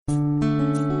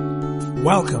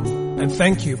Welcome, and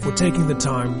thank you for taking the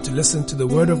time to listen to the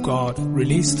Word of God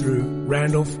released through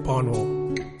Randolph Barnwell.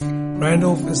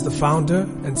 Randolph is the founder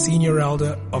and senior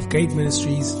elder of Gate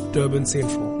Ministries, Durban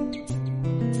Central.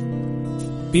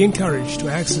 Be encouraged to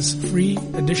access free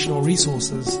additional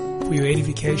resources for your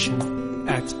edification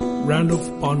at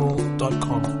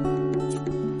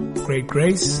randolphbarnwell.com. Great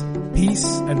grace, peace,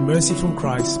 and mercy from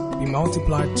Christ be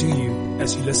multiplied to you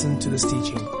as you listen to this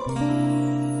teaching.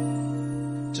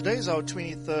 Today is our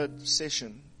 23rd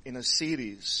session in a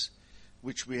series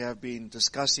which we have been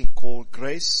discussing called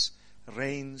Grace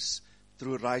Reigns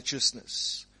Through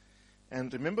Righteousness.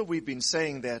 And remember, we've been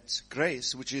saying that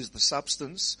grace, which is the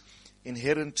substance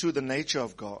inherent to the nature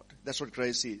of God, that's what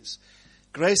grace is.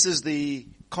 Grace is the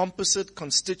composite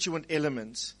constituent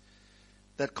element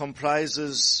that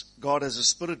comprises God as a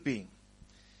spirit being.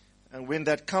 And when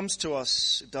that comes to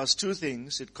us, it does two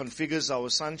things. It configures our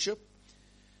sonship.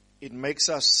 It makes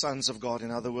us sons of God,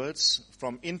 in other words,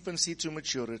 from infancy to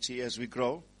maturity as we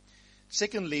grow.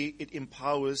 Secondly, it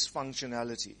empowers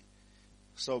functionality.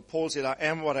 So Paul said, I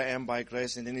am what I am by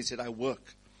grace, and then he said, I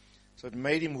work. So it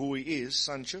made him who he is,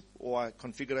 sonship, or a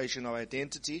configuration of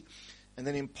identity, and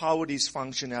then empowered his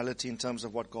functionality in terms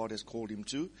of what God has called him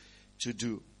to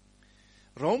do.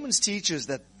 Romans teaches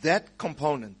that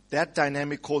component, that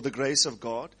dynamic called the grace of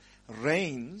God,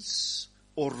 reigns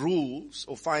or rules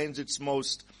or finds its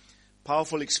most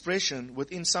powerful expression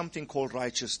within something called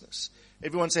righteousness.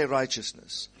 Everyone say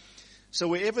righteousness. So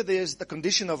wherever there's the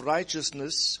condition of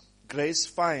righteousness, grace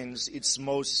finds its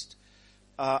most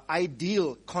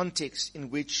ideal context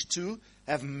in which to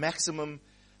have maximum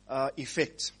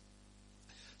effect.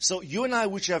 So you and I,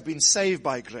 which have been saved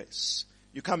by grace,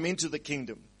 you come into the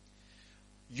kingdom.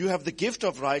 You have the gift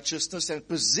of righteousness, and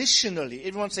positionally,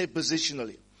 everyone say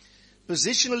positionally.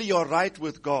 Positionally you're right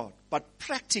with God, but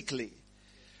practically,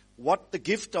 what the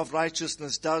gift of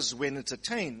righteousness does when it's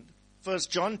attained, 1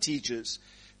 John teaches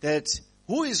that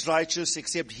who is righteous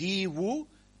except he who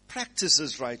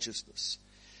practices righteousness.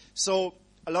 So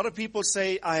a lot of people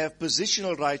say, I have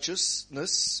positional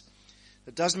righteousness.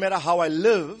 It doesn't matter how I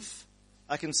live,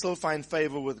 I can still find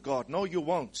favor with God. No, you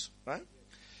won't, right?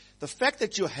 The fact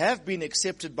that you have been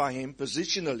accepted by him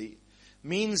positionally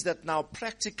means that now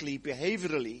practically,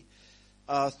 behaviorally,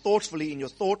 thoughtfully in your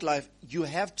thought life, you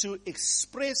have to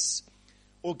express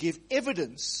or give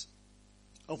evidence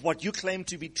of what you claim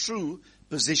to be true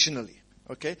positionally.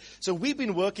 Okay? So we've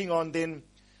been working on then,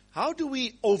 how do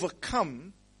we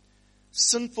overcome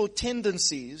sinful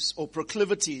tendencies or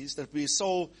proclivities that we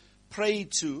so prey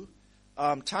to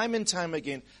time and time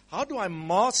again? How do I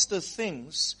master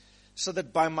things so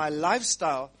that by my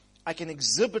lifestyle I can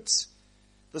exhibit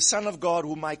the Son of God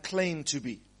whom I claim to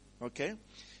be? Okay?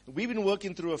 We've been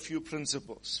working through a few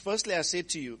principles. Firstly, I said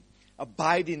to you,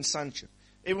 abide in sonship.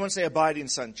 Everyone say abide in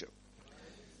sonship.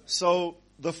 So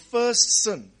the first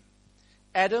sin,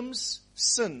 Adam's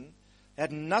sin,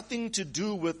 had nothing to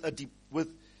do with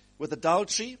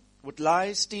adultery, with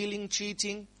lies, stealing,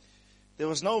 cheating. There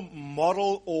was no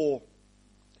moral or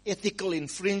ethical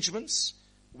infringements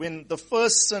when the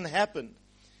first sin happened.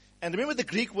 And remember, the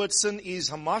Greek word sin is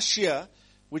hamartia,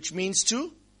 which means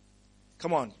to,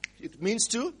 come on, it means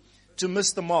to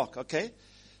miss the mark, okay?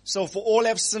 So for all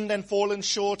have sinned and fallen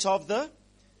short of the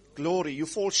glory. You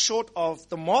fall short of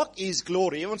the mark is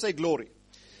glory. Everyone say glory.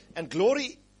 And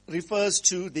glory refers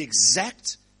to the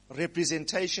exact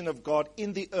representation of God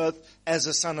in the earth as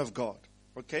a son of God,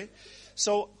 okay?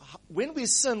 So when we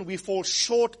sin, we fall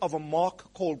short of a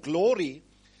mark called glory,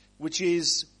 which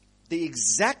is the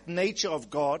exact nature of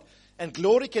God. And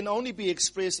glory can only be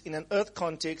expressed in an earth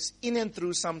context in and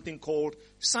through something called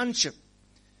sonship.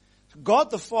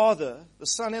 God the Father, the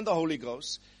Son, and the Holy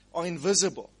Ghost are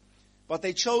invisible. But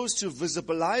they chose to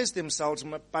visibilize themselves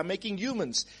by making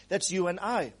humans. That's you and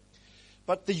I.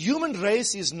 But the human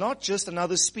race is not just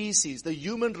another species. The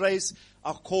human race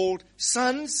are called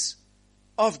sons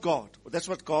of God. That's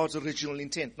what God's original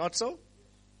intent. Not so?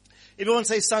 Everyone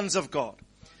say sons of God.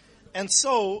 And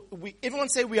so, everyone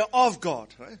say we are of God,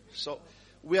 right? So,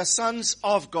 we are sons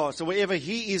of God. So, wherever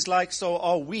he is like, so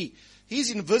are we. He's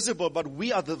invisible, but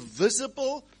we are the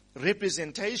visible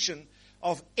representation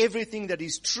of everything that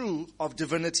is true of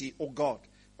divinity or God.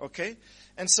 Okay?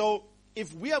 And so,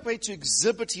 if we are going to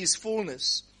exhibit his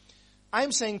fullness,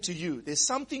 I'm saying to you, there's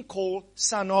something called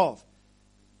son of,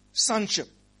 sonship.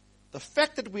 The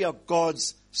fact that we are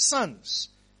God's sons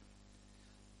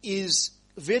is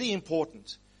very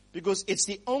important, because it's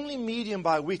the only medium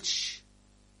by which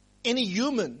any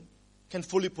human can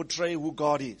fully portray who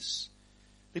God is.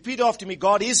 Repeat after me,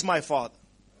 God is my Father.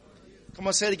 Come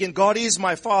on, say it again. God is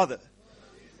my Father.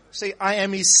 Say, I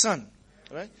am his son.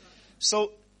 Right?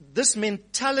 So this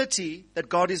mentality that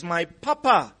God is my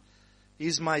papa,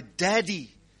 He's my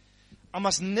daddy, I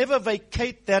must never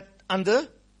vacate that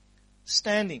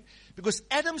understanding. Because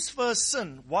Adam's first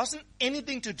sin wasn't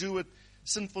anything to do with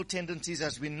sinful tendencies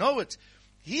as we know it.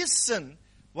 His sin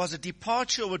was a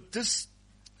departure or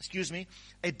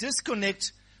a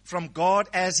disconnect from God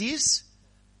as his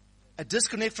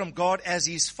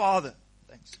father.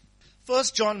 Thanks. 1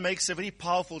 John makes a very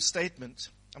powerful statement.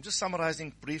 I'm just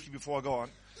summarizing briefly before I go on.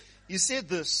 He said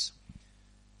this,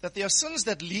 that there are sins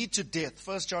that lead to death,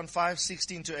 1 John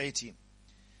 5:16 to 18.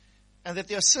 And that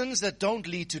there are sins that don't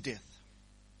lead to death.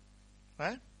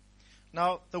 Right?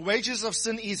 Now, the wages of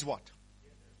sin is what?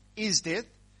 Is death.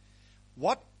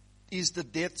 What is the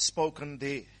death spoken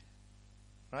there?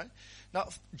 Right? Now,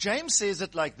 James says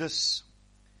it like this.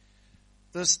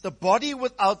 The body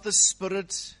without the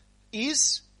spirit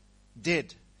is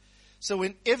dead. So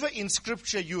whenever in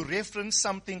Scripture you reference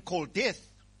something called death,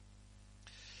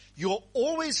 you're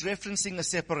always referencing a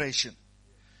separation.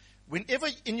 Whenever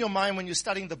in your mind, when you're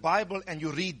studying the Bible and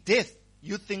you read death,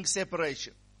 you think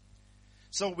separation.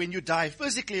 So when you die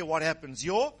physically, what happens?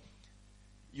 Your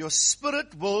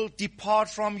spirit will depart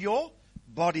from your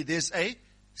body. There's a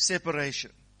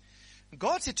separation.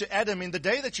 God said to Adam, in the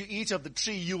day that you eat of the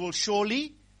tree, you will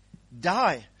surely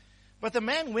die. But the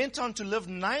man went on to live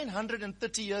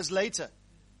 930 years later.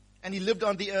 And he lived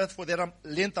on the earth for that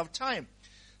length of time.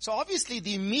 So obviously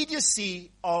the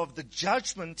immediacy of the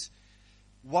judgment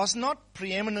was not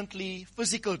preeminently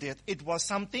physical death. It was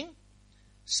something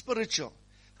spiritual.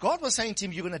 God was saying to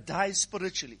him, you're going to die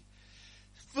spiritually.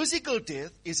 Physical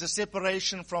death is a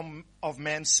separation of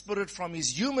man's spirit from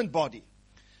his human body.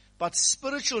 But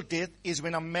spiritual death is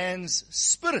when a man's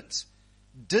spirit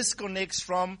disconnects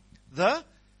from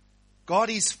God,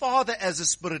 his Father, as a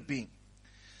spirit being.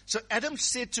 So Adam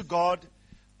said to God,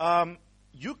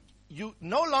 you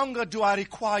no longer do I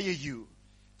require you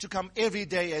to come every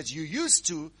day as you used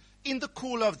to in the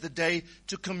cool of the day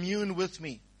to commune with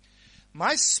me.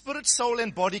 My spirit, soul,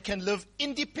 and body can live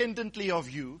independently of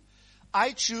you.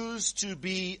 I choose to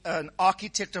be an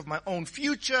architect of my own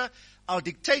future. I'll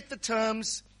dictate the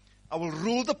terms. I will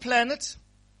rule the planet.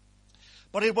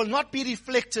 But it will not be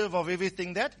reflective of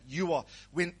everything that you are.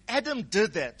 When Adam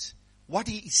did that, what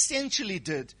he essentially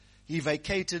did, he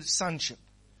vacated sonship.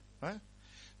 Right?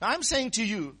 Now I'm saying to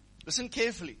you, listen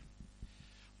carefully.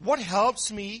 What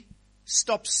helps me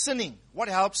stop sinning? What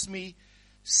helps me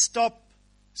stop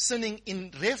sinning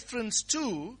in reference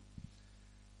to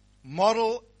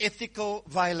moral, ethical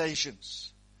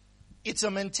violations? It's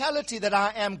a mentality that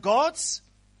I am God's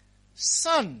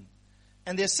son.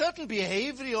 And there are certain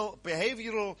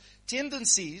behavioral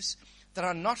tendencies that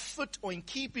are not fit or in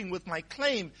keeping with my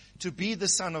claim to be the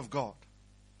Son of God.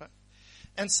 Right?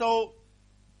 And so,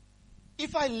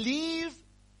 if I leave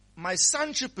my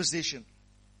sonship position,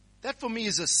 that for me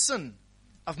is a sin.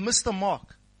 I've missed the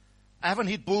mark. I haven't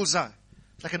hit bullseye.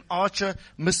 It's like an archer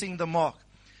missing the mark.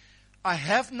 I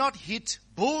have not hit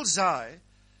bullseye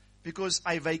because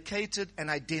I vacated an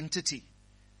identity.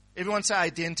 Everyone say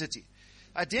identity.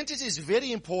 Identity is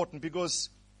very important because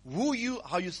how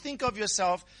you think of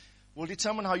yourself will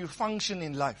determine how you function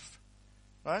in life.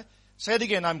 Right? Say it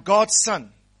again. I'm God's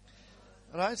son.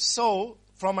 Right? So,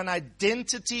 from an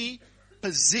identity,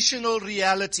 positional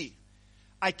reality,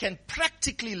 I can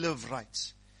practically live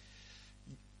right.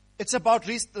 It's about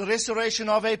the restoration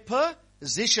of a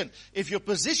position. If your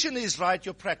position is right,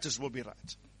 your practice will be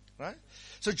right. Right?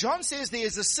 So John says there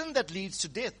is a sin that leads to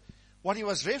death. What he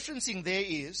was referencing there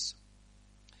is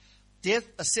death,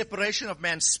 a separation of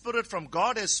man's spirit from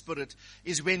God as spirit,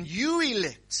 is when you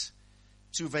elect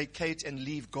to vacate and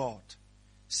leave God.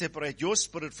 Separate your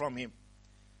spirit from him.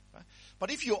 Right?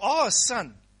 But if you are a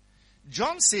son,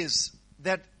 John says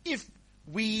that if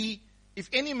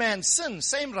any man sins,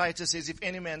 same writer says, if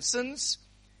any man sins,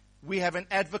 we have an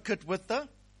advocate with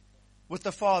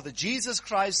the Father, Jesus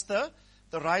Christ the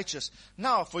righteous.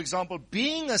 Now, for example,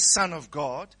 being a son of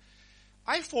God,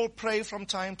 I fall prey from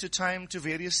time to time to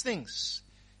various things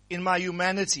in my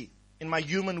humanity, in my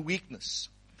human weakness.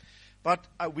 But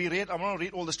I want to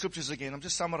read all the scriptures again. I'm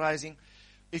just summarizing.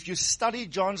 If you study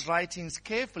John's writings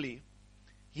carefully,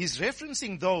 he's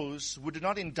referencing those who do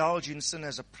not indulge in sin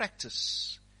as a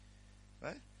practice.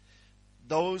 Right?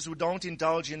 Those who don't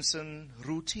indulge in sin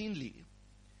routinely,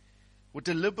 with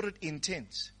deliberate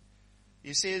intent.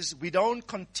 He says we don't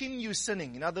continue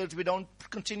sinning. In other words, we don't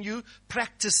continue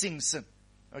practicing sin.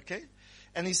 Okay?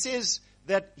 And he says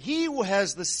that he who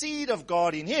has the seed of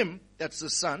God in him, that's the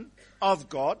Son of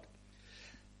God,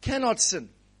 cannot sin.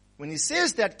 When he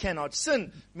says that cannot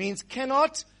sin, means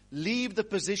cannot leave the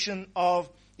position of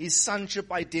his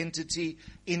sonship identity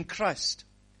in Christ.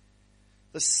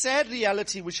 The sad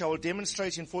reality, which I will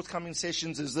demonstrate in forthcoming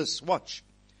sessions, is this. Watch.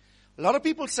 A lot of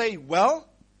people say, well,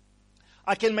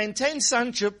 I can maintain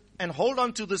sonship and hold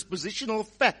on to this positional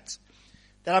fact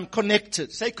that I'm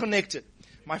connected. Say connected.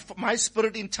 My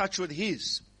spirit in touch with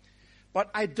his. But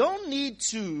I don't need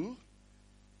to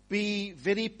be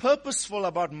very purposeful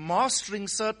about mastering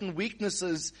certain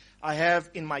weaknesses I have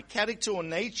in my character or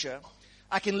nature.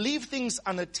 I can leave things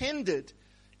unattended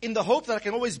in the hope that I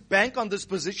can always bank on this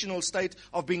positional state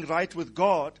of being right with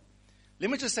God. Let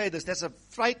me just say this. That's a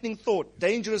frightening thought,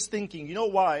 dangerous thinking. You know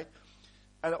why?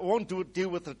 I won't deal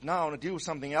with it now. I want to deal with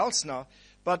something else now.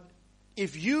 But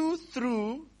if you,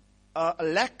 through a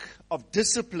lack of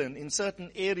discipline in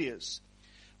certain areas,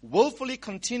 willfully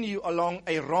continue along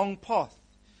a wrong path,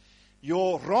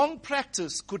 your wrong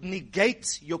practice could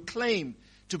negate your claim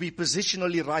to be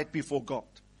positionally right before God.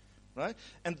 Right?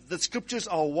 And the scriptures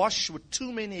are awash with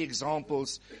too many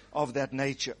examples of that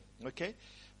nature. Okay?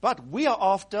 But we are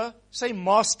after, say,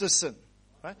 master sin.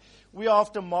 Right? We are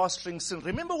after mastering sin.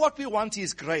 Remember, what we want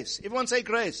is grace. Everyone say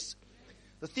grace.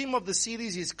 The theme of the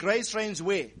series is grace reigns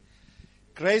where?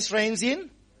 Grace reigns in.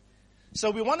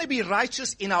 So we want to be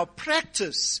righteous in our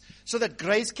practice so that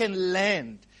grace can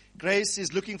land. Grace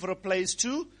is looking for a place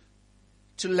to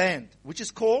land, which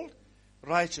is called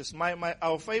righteous.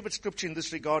 Our favorite scripture in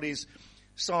this regard is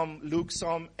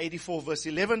Psalm 84 verse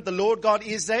 11. The Lord God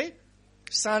is a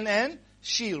sun and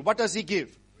shield. What does he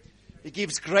give? He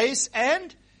gives grace,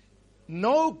 and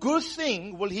no good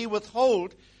thing will he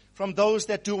withhold from those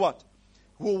that do what?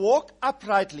 Who walk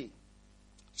uprightly.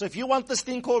 So if you want this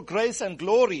thing called grace and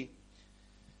glory,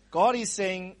 God is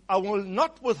saying, I will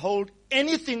not withhold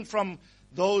anything from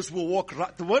those who walk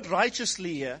right. The word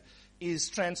righteously here is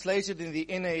translated in the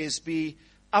NASB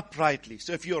uprightly.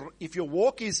 So if your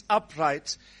walk is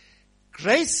upright,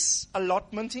 grace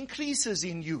allotment increases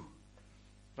in you.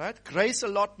 Right? Grace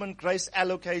allotment, grace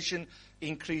allocation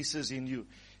increases in you.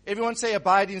 Everyone say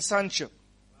abide in sonship.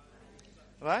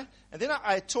 Right? And then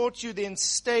I taught you then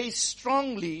stay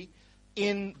strongly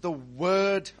in the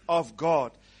Word of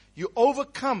God. You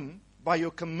overcome by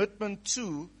your commitment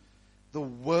to the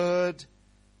Word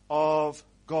of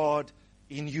God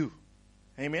in you.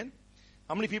 Amen?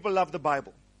 How many people love the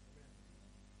Bible?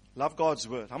 Love God's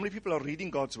Word. How many people are reading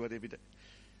God's Word every day?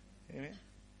 Amen?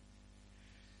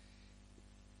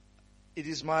 It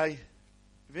is my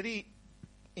very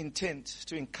intent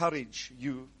to encourage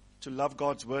you to love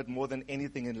God's Word more than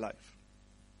anything in life.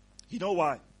 You know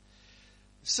why?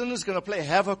 Sin is going to play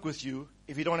havoc with you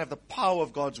if you don't have the power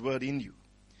of God's Word in you.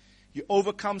 You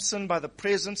overcome sin by the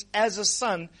presence. As a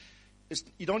son,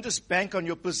 you don't just bank on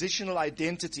your positional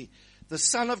identity. The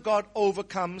Son of God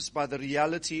overcomes by the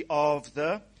reality of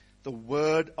the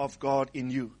Word of God in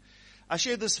you. I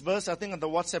shared this verse, I think, on the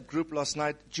WhatsApp group last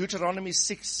night. Deuteronomy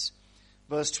 6,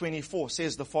 verse 24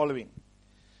 says the following.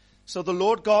 So the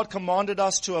Lord God commanded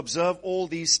us to observe all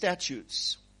these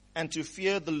statutes and to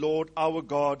fear the Lord our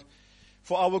God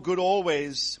for our good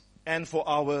always and for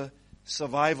our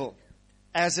survival,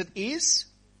 as it is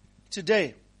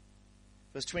today.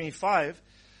 Verse 25,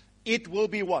 it will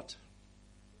be what?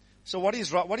 So what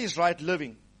is right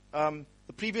living? The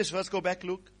previous verse, go back,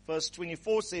 Luke. Verse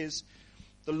 24 says,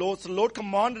 the Lord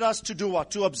commanded us to do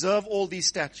what? To observe all these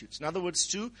statutes. In other words,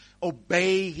 to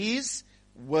obey His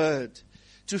word.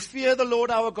 To fear the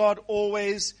Lord our God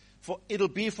always, for it'll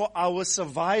be for our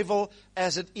survival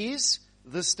as it is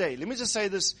this day. Let me just say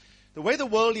this. The way the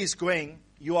world is going,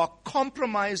 you are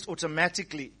compromised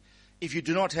automatically if you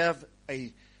do not have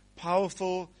a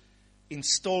powerful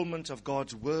installment of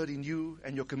God's word in you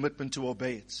and your commitment to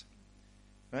obey it.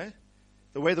 Right?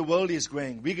 The way the world is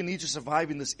going, we're going to need to survive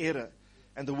in this era.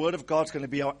 And the word of God's going to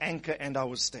be our anchor and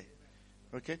our stay.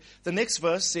 Okay? The next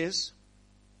verse says,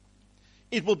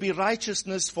 it will be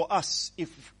righteousness for us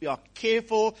if we are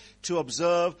careful to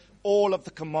observe all of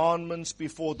the commandments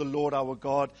before the Lord our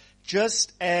God,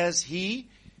 just as He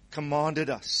commanded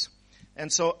us.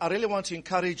 And so I really want to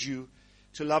encourage you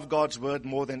to love God's word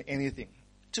more than anything.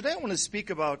 Today I want to speak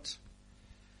about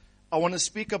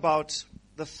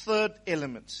the third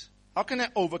element. How can I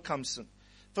overcome sin?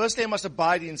 Firstly, I must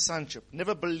abide in sonship.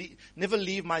 Never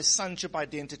leave my sonship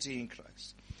identity in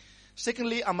Christ.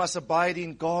 Secondly, I must abide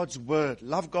in God's word.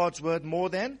 Love God's word more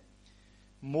than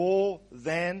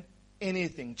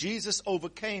anything. Jesus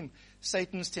overcame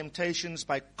Satan's temptations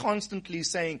by constantly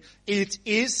saying, it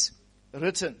is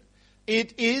written.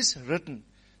 It is written.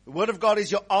 The word of God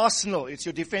is your arsenal. It's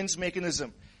your defense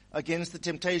mechanism against the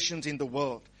temptations in the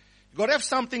world. You've got to have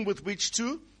something with which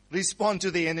to respond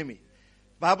to the enemy.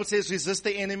 The Bible says resist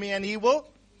the enemy and he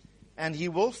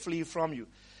will flee from you.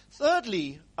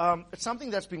 Thirdly, it's something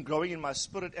that's been growing in my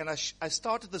spirit, and I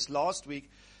started this last week.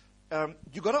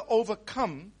 You've got to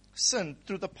overcome sin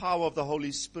through the power of the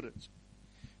Holy Spirit.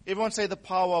 Everyone say the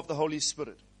power of the Holy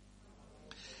Spirit.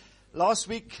 Last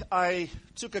week, I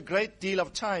took a great deal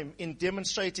of time in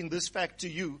demonstrating this fact to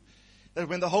you, that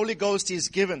when the Holy Ghost is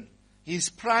given, his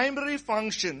primary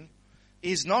function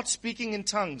is not speaking in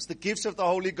tongues, the gifts of the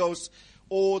Holy Ghost,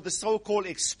 or the so-called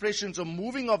expressions or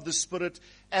moving of the Spirit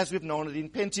as we've known it in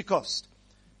Pentecost.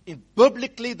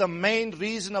 Biblically, the main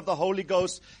reason of the Holy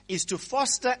Ghost is to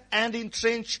foster and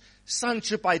entrench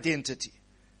sonship identity.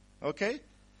 Okay?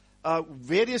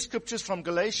 Various scriptures from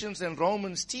Galatians and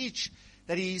Romans teach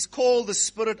that he is called the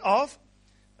Spirit of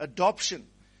adoption.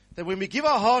 That when we give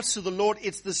our hearts to the Lord,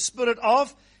 it's the Spirit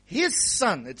of His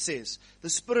Son, it says. The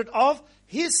Spirit of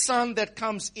His Son that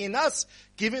comes in us,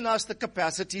 giving us the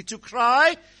capacity to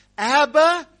cry,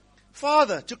 Abba,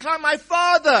 Father. To cry, my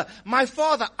Father, my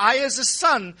Father. I as a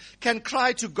son can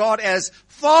cry to God as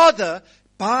Father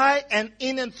by and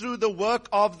in and through the work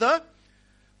of the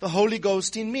Holy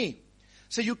Ghost in me.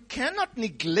 So you cannot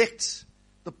neglect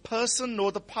the person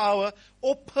nor the power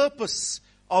or purpose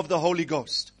of the Holy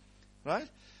Ghost. Right?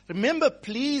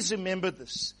 Please remember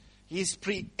this. His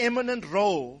preeminent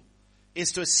role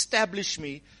is to establish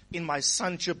me in my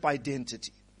sonship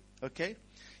identity. Okay?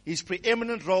 His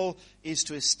preeminent role is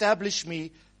to establish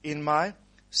me in my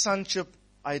sonship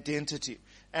identity.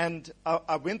 And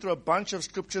I went through a bunch of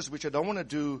scriptures which I don't want to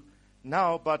do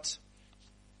now, but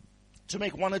to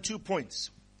make one or 2 points.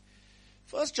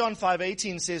 1 John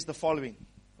 5:18 says the following.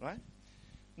 Right?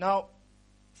 Now,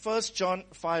 1 John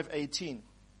 5:18.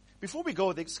 Before we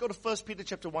go there, let's go to 1 Peter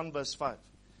chapter 1 verse 5.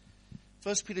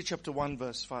 1 Peter chapter 1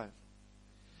 verse 5.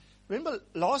 Remember,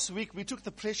 last week we took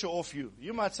the pressure off you.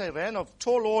 You might say, Ran, of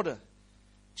tall order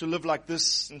to live like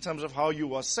this in terms of how you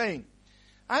were saying.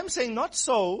 I'm saying not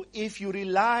so if you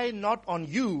rely not on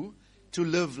you to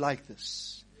live like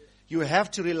this. You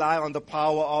have to rely on the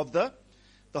power of the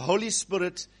Holy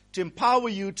Spirit to empower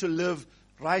you to live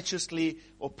righteously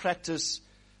or practice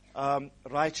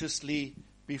righteously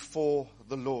before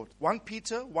the Lord. 1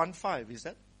 Peter 1:5, is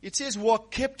that? It says, we are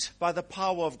kept by the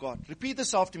power of God. Repeat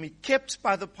this after me. Kept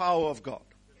by the power of God.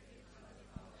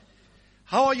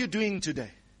 How are you doing today?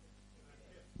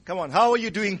 Come on, how are you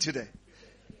doing today?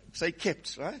 Say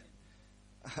kept, right?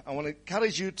 I want to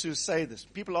encourage you to say this.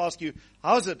 People ask you,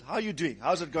 how's it? How are you doing?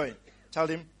 How's it going? Tell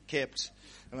them, kept.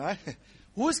 All right?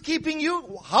 Who's keeping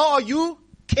you? How are you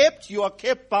kept? You are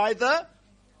kept by the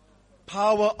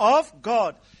power of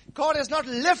God. God has not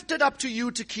lifted up to you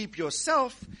to keep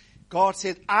yourself. God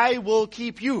said, I will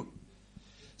keep you.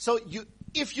 So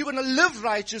if you're going to live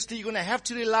righteously, you're going to have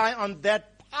to rely on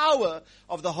that power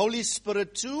of the Holy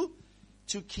Spirit to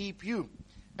keep you.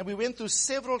 And we went through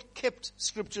several kept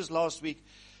scriptures last week.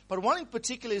 But one in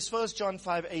particular is 1 John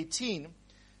 5:18,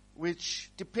 which,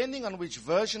 depending on which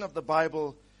version of the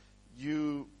Bible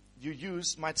you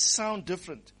use, might sound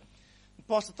different.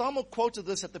 Pastor Tharmo quoted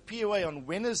this at the POA on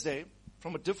Wednesday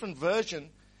from a different version.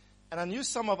 And I knew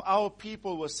some of our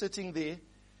people were sitting there,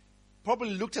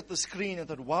 probably looked at the screen and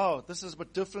thought, wow, this is a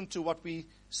bit different to what we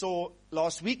saw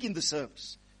last week in the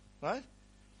service. Right?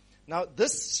 Now,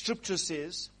 this scripture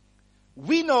says,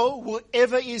 we know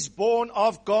whoever is born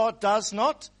of God does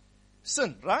not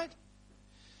sin. Right?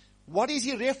 What is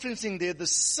he referencing there? The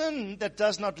sin that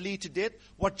does not lead to death.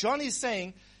 What John is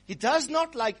saying, he does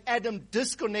not, like Adam,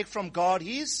 disconnect from God,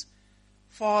 his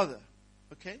Father.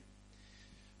 Okay?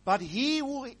 But he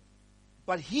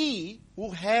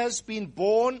who has been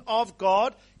born of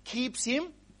God keeps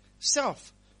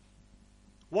himself.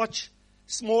 Watch,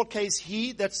 small case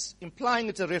he, that's implying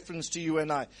it's a reference to you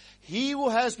and I. He who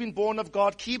has been born of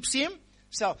God keeps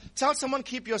himself. Tell someone,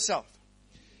 keep yourself.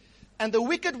 And the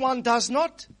wicked one does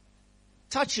not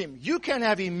touch him. You can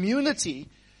have immunity.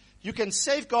 You can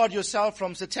safeguard yourself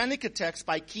from satanic attacks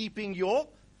by keeping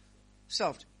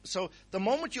yourself. So the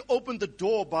moment you open the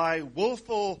door by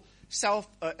willful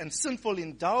and sinful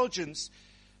indulgence,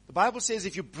 the Bible says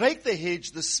if you break the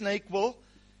hedge, the snake will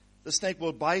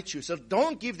bite you. So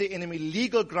don't give the enemy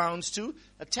legal grounds to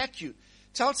attack you.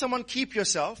 Tell someone, keep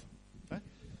yourself. Right?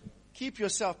 Keep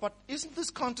yourself. But isn't this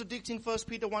contradicting 1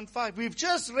 Peter 1:5? We've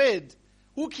just read,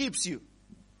 who keeps you?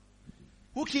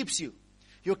 Who keeps you?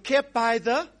 You're kept by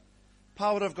the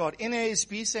power of God.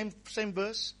 NASB, same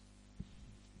verse.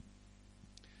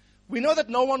 We know that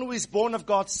no one who is born of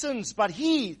God sins, but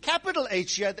he, capital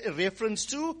H here, a reference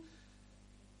to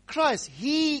Christ.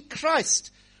 He, Christ,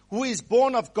 who is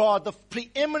born of God, the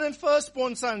preeminent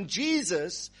firstborn son,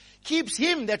 Jesus, keeps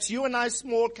him. That's you and I,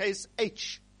 small case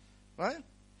H. Right?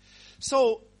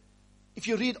 So, if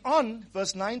you read on,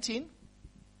 verse 19,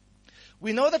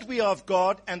 We know that we are of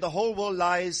God, and the whole world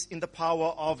lies in the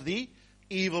power of the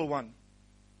evil one.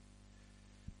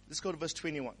 Let's go to verse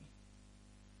 21.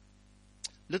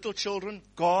 Little children,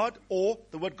 guard, or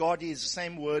the word guard is the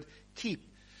same word, keep.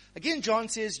 Again, John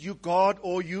says, you guard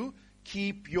or you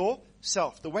keep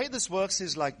yourself. The way this works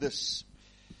is like this.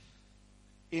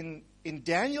 In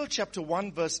Daniel chapter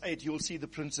 1 verse 8, you'll see the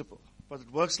principle. But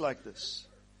it works like this.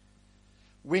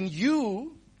 When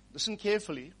you, listen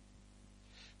carefully,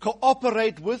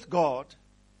 cooperate with God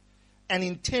and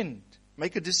intend,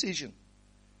 make a decision,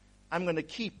 I'm going to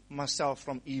keep myself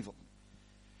from evil.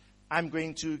 I'm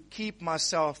going to keep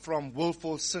myself from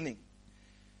willful sinning.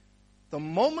 The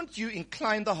moment you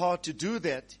incline the heart to do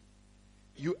that,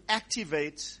 you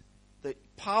activate the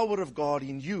power of God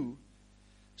in you,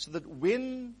 so that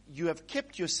when you have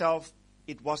kept yourself,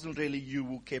 it wasn't really you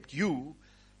who kept you,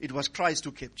 it was Christ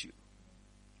who kept you.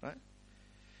 Right?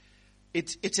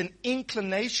 It's an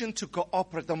inclination to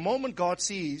cooperate. The moment God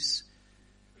sees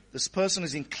this person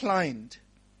is inclined,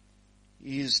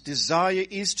 his desire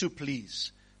is to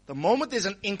please. The moment there's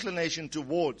an inclination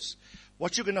towards,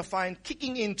 what you're going to find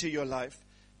kicking into your life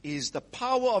is the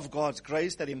power of God's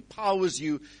grace that empowers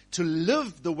you to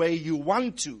live the way you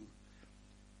want to.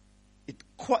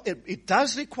 It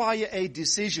does require a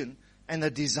decision and a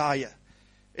desire.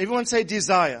 Everyone say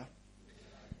desire.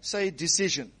 Say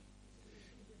decision.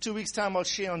 2 weeks' time I'll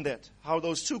share on that, how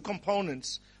those two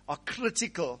components are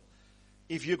critical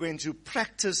if you're going to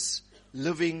practice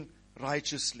living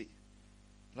righteously.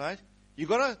 Right?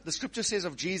 The scripture says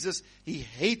of Jesus, he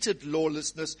hated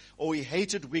lawlessness or he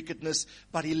hated wickedness,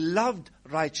 but he loved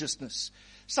righteousness.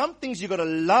 Some things you got to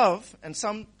love, and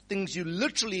some things you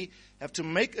literally have to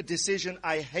make a decision.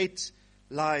 I hate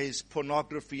lies,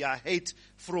 pornography, I hate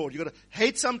fraud. You got to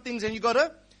hate some things and you got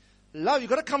to love. You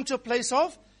got to come to a place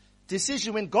of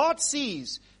decision. When God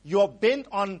sees you're bent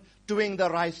on doing the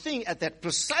right thing at that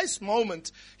precise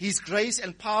moment, his grace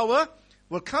and power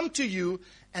will come to you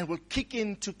and will kick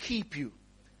in to keep you,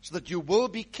 so that you will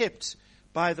be kept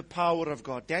by the power of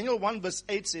God. Daniel 1 verse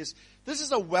 8 says, this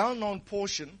is a well-known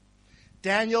portion.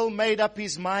 Daniel made up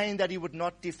his mind that he would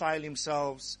not defile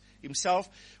himself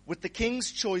with the king's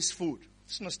choice food.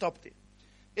 Just going to stop there.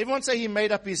 Everyone say he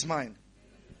made up his mind.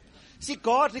 See,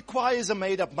 God requires a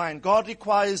made-up mind. God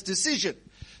requires decision.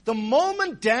 The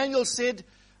moment Daniel said,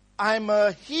 I'm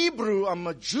a Hebrew, I'm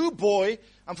a Jew boy,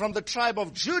 I'm from the tribe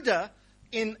of Judah,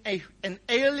 in an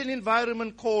alien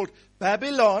environment called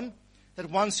Babylon that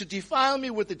wants to defile me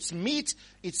with its meat,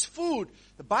 its food.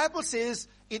 The Bible says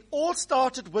it all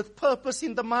started with purpose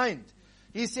in the mind.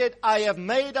 He said, I have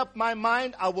made up my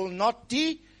mind, I will not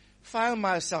defile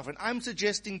myself. And I'm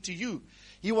suggesting to you,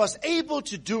 he was able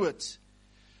to do it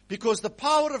because the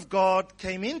power of God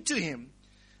came into him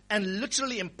and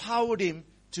literally empowered him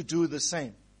to do the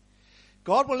same.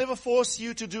 God will never force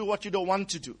you to do what you don't want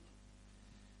to do.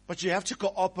 But you have to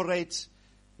cooperate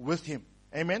with him.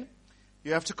 Amen?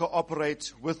 You have to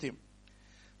cooperate with him.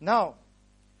 Now,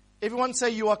 everyone say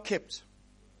you are kept.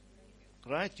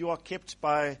 Right? You are kept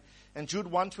by, and Jude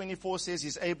 1:24 says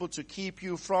he's able to keep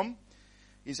you from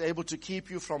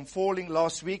falling.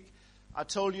 Last week, I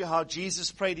told you how Jesus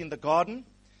prayed in the garden,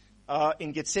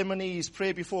 in Gethsemane, his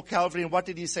prayer before Calvary. And what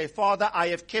did he say? Father, I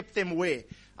have kept them where?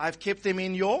 I've kept them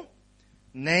in your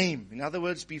name. In other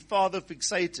words, be Father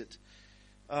fixated.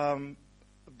 When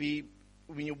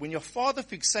you're Father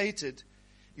fixated,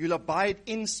 you'll abide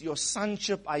in your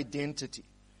sonship identity.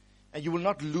 And you will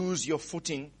not lose your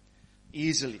footing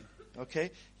easily.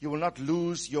 Okay? You will not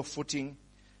lose your footing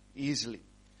easily.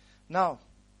 Now,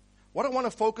 what I want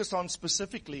to focus on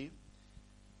specifically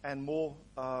and more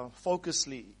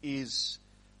focusedly is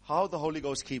how the Holy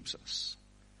Ghost keeps us.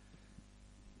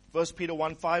 1 Peter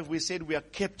 1:5, we said we are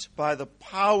kept by the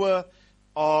power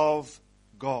of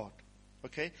God.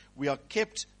 Okay? We are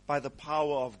kept by the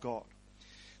power of God.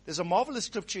 There's a marvelous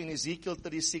scripture in Ezekiel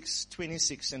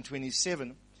 36:26 and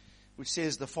 27, which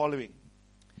says the following.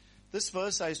 This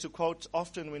verse I used to quote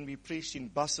often when we preached in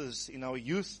buses in our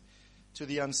youth to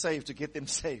the unsaved to get them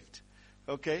saved.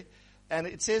 Okay? And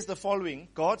it says the following.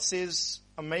 God says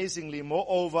amazingly,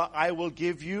 moreover, I will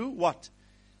give you what?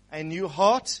 A new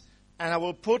heart, and I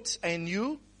will put a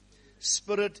new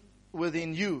spirit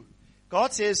within you.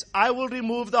 God says, I will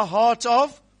remove the heart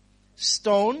of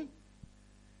stone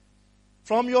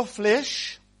from your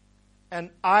flesh,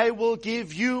 and I will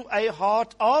give you a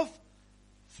heart of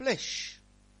flesh.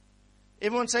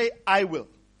 Everyone say, I will.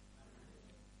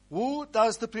 Who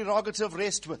does the prerogative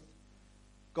rest with?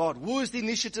 God. Who is the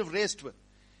initiative rest with?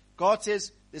 God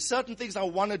says, there's certain things I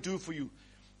want to do for you.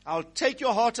 I'll take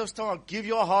your heart of stone, I'll give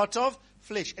you a heart of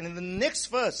flesh. And in the next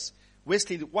verse,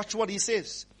 Wesley, watch what he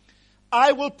says.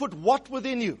 I will put what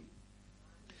within you?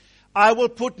 I will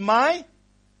put my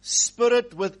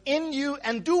Spirit within you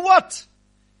and do what?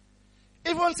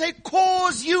 Everyone say,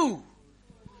 cause you.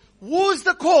 Who's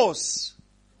the cause?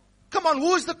 Come on,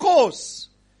 who's the cause?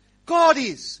 God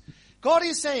is. God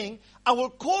is saying, I will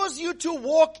cause you to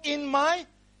walk in my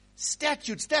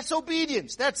statutes. That's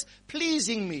obedience. That's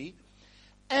pleasing me.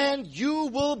 And you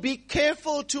will be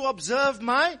careful to observe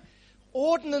my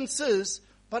ordinances.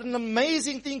 But an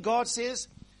amazing thing, God says,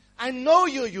 I know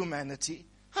your humanity.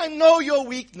 I know your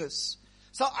weakness.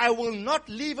 So I will not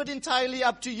leave it entirely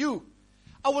up to you.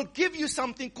 I will give you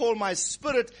something called my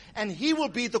Spirit, and He will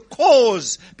be the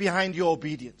cause behind your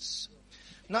obedience.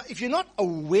 Now, if you're not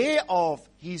aware of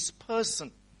His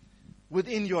person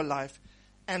within your life,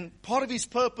 and part of His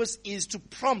purpose is to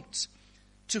prompt,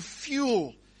 to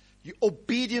fuel your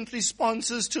obedient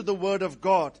responses to the Word of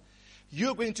God,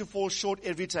 you're going to fall short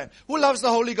every time. Who loves the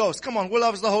Holy Ghost? Come on, who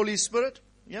loves the Holy Spirit?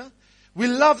 Yeah? We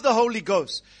love the Holy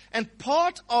Ghost. And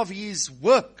part of His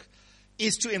work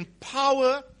is to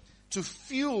empower, to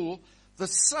fuel the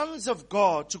sons of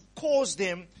God, to cause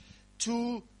them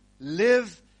to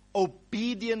live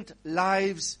obedient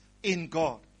lives in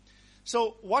God.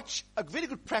 So watch, a very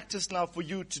good practice now for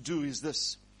you to do is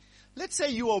this. Let's say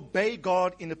you obey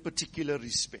God in a particular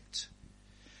respect.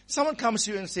 Someone comes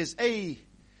to you and says, hey,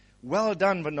 well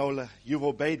done, Vanola, you've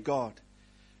obeyed God.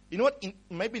 You know what,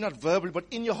 maybe not verbally, but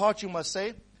in your heart you must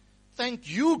say, thank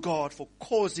you, God, for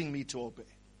causing me to obey.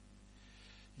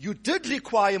 You did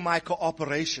require my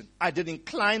cooperation. I did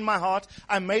incline my heart.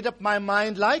 I made up my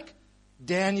mind like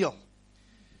Daniel.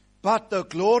 But the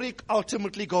glory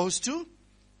ultimately goes to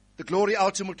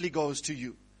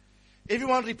you.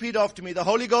 Everyone repeat after me. The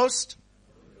Holy Ghost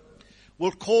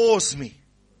will cause me.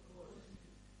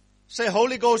 Say,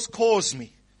 Holy Ghost, cause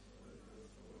me.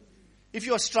 If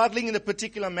you are struggling in a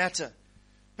particular matter,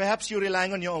 perhaps you're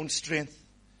relying on your own strength.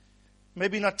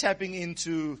 Maybe not plugging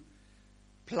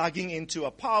into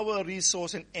a power,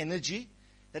 resource, and energy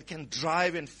that can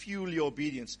drive and fuel your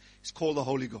obedience. It's called the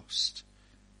Holy Ghost.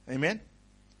 Amen?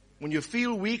 When you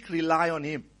feel weak, rely on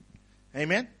Him.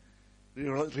 Amen?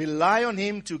 Rely on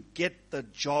Him to get the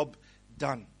job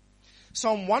done.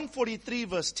 Psalm 143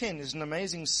 verse 10 is an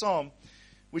amazing psalm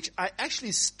which I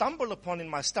actually stumbled upon in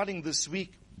my studying this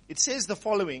week. It says the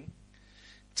following,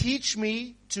 teach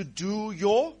me to do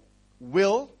your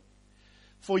will,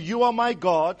 for you are my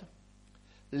God.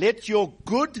 Let your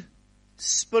good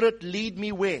Spirit lead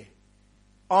me where?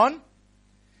 On?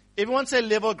 Everyone say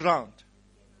level ground.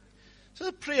 So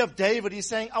the prayer of David is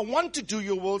saying, I want to do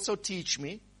your will, so teach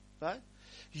me. Right?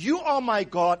 You are my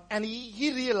God, and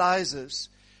he realizes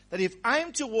that if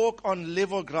I'm to walk on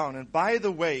level ground, and by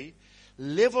the way,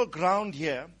 level ground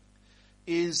here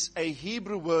is a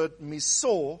Hebrew word,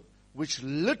 misor, which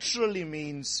literally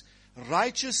means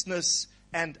righteousness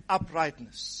and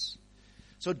uprightness.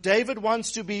 So David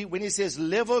wants to be, when he says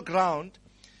level ground,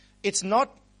 it's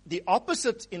not the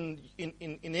opposite in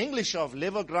English of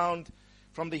level ground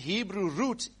from the Hebrew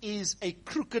root is a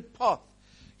crooked path.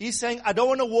 He's saying, I don't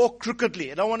want to walk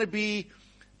crookedly. I don't want to be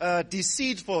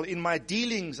deceitful in my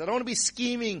dealings. I don't want to be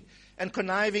scheming and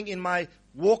conniving in my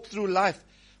walk through life.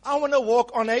 I want to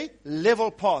walk on a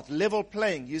level path, level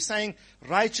playing. He's saying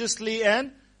righteously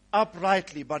and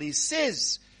uprightly. But he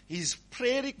says, his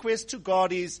prayer request to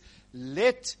God is,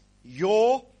 let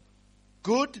your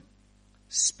good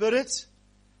Spirit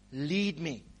lead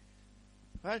me.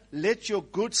 Right? Let your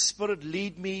good Spirit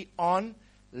lead me on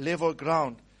level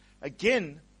ground.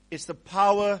 Again, it's the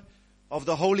power of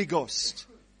the Holy Ghost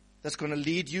that's going to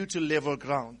lead you to level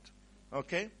ground.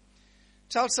 Okay?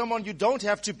 Tell someone you don't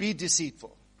have to be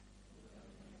deceitful.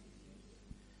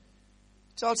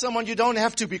 Tell someone you don't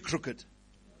have to be crooked.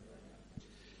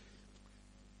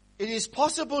 It is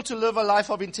possible to live a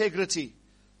life of integrity,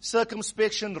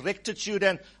 circumspection, rectitude,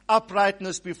 and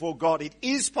uprightness before God. It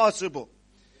is possible.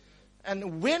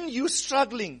 And when you're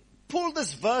struggling, pull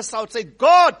this verse out. Say,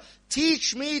 God,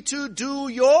 teach me to do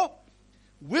your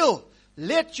will.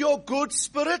 Let your good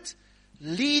Spirit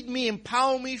lead me,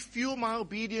 empower me, fuel my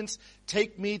obedience,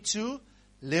 take me to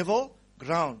level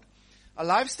ground. A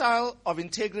lifestyle of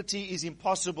integrity is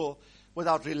impossible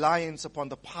without reliance upon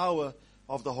the power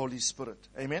of the Holy Spirit.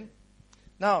 Amen?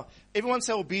 Now, everyone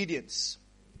say obedience.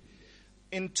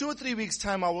 In 2 or 3 weeks'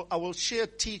 time, I will share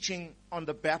teaching on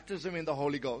the baptism in the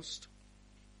Holy Ghost.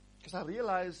 Because I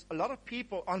realize a lot of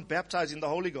people aren't baptized in the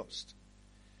Holy Ghost.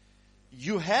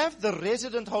 You have the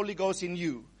resident Holy Ghost in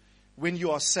you when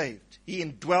you are saved. He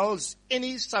indwells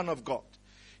any son of God.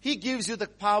 He gives you the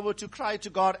power to cry to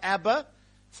God, Abba,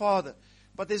 Father.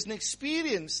 But there's an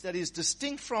experience that is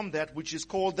distinct from that, which is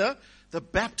called the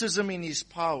baptism in His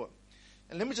power.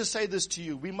 And let me just say this to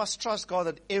you. We must trust God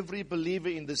that every believer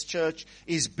in this church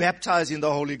is baptized in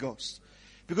the Holy Ghost.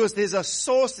 Because there's a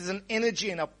source, there's an energy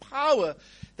and a power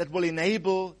that will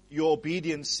enable your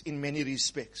obedience in many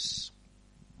respects.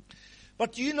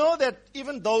 But do you know that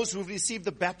even those who've received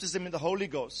the baptism in the Holy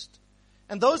Ghost,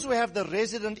 and those who have the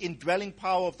resident indwelling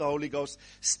power of the Holy Ghost,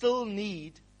 still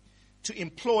need to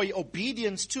employ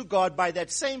obedience to God by that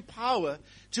same power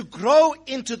to grow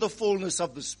into the fullness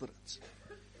of the Spirit.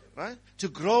 Right? To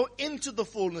grow into the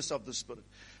fullness of the Spirit.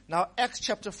 Now, Acts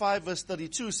chapter 5 verse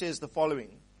 32 says the following.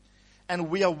 And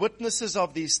we are witnesses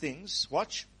of these things.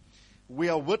 Watch. We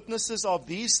are witnesses of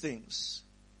these things.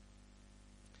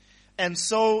 And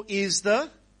so is the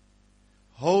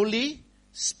Holy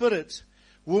Spirit,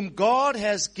 whom God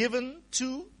has given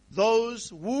to those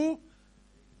who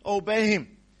obey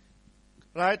Him.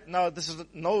 Right? Now, this is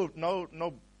no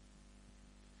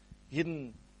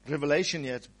hidden revelation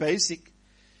here. It's basic.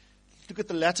 Look at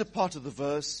the latter part of the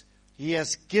verse. He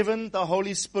has given the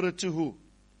Holy Spirit to who?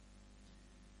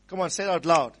 Come on, say it out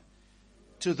loud.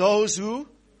 To those who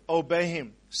obey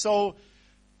Him. So,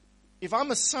 if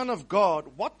I'm a son of God,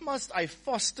 what must I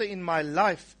foster in my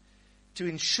life to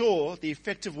ensure the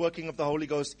effective working of the Holy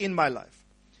Ghost in my life?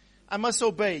 I must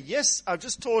obey. Yes, I've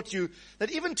just taught you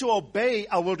that even to obey,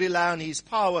 I will rely on His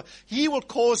power. He will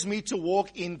cause me to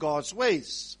walk in God's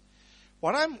ways.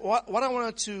 What I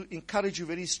wanted to encourage you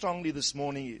very strongly this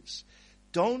morning is,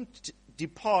 don't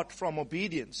depart from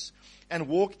obedience and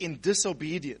walk in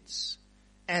disobedience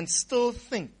and still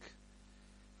think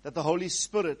that the Holy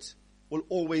Spirit will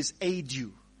always aid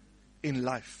you in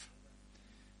life.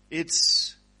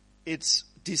 It's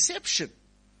deception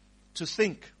to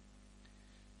think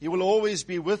He will always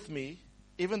be with me,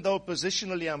 even though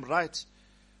positionally I'm right,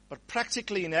 but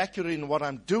practically inaccurate in what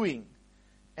I'm doing,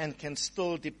 and can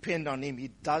still depend on Him. He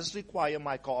does require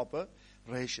my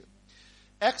cooperation.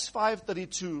 Acts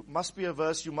 5:32 must be a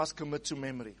verse you must commit to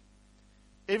memory.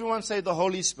 Everyone say the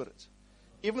Holy Spirit.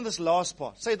 Even this last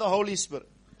part, say the Holy Spirit,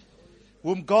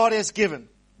 whom God has given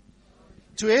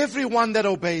to everyone that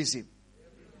obeys Him.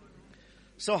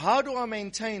 So how do I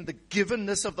maintain the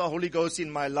givenness of the Holy Ghost in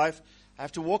my life? I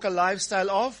have to walk a lifestyle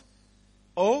of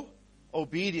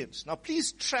obedience. Now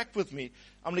please track with me.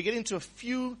 I'm going to get into a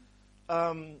few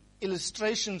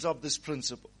illustrations of this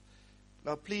principle.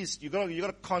 Now please, you got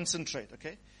to concentrate,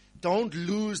 okay? Don't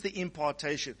lose the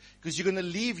impartation, because you're going to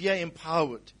leave here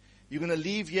empowered. You're going to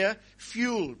leave here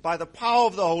fueled by the power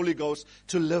of the Holy Ghost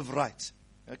to live right.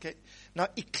 Okay? Now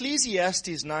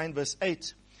Ecclesiastes 9 verse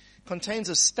 8 contains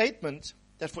a statement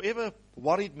that forever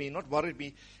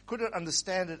couldn't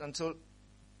understand it until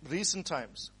recent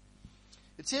times.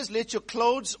 It says, let your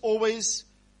clothes always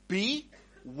be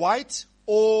white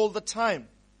all the time,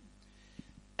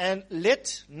 and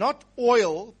let not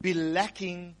oil be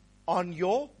lacking on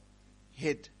your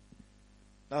head.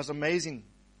 That was an amazing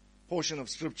portion of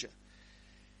scripture.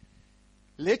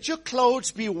 Let your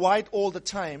clothes be white all the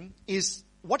time is,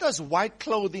 what does white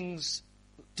clothing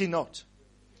denote?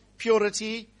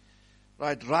 Purity,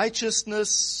 right?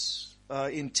 Righteousness,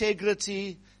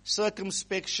 integrity,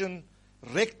 circumspection,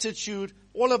 rectitude,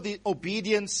 all of the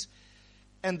obedience.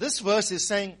 And this verse is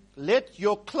saying, let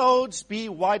your clothes be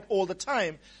white all the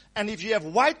time. And if you have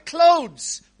white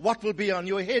clothes, what will be on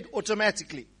your head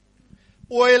automatically?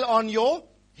 Oil on your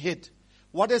head.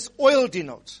 What does oil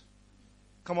denote?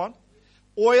 Come on.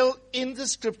 Oil in the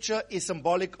scripture is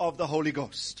symbolic of the Holy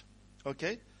Ghost.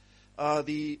 Okay?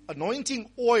 The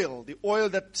anointing oil, the oil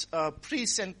that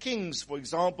priests and kings, for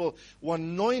example, were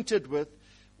anointed with,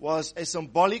 was a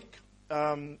symbolic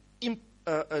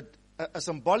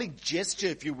gesture,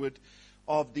 if you would,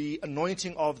 of the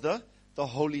anointing of the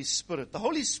Holy Spirit. The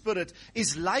Holy Spirit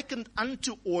is likened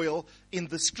unto oil in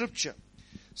the scripture.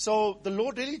 So the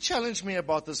Lord really challenged me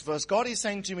about this verse. God is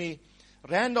saying to me,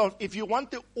 Randolph, if you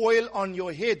want the oil on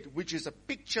your head, which is a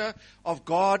picture of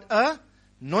God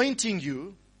anointing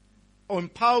you or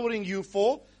empowering you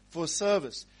for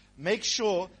service, make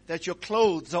sure that your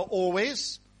clothes are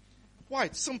always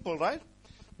white. Simple, right?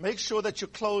 Make sure that your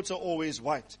clothes are always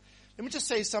white. Let me just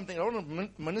say something. I don't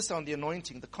want to minister on the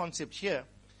anointing, the concept here,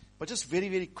 but just very,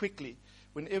 very quickly,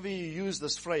 whenever you use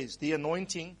this phrase, the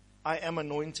anointing, I am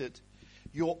anointed,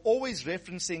 you're always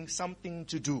referencing something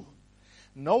to do.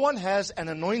 No one has an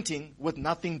anointing with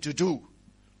nothing to do.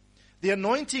 The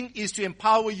anointing is to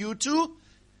empower you to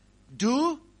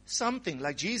do something.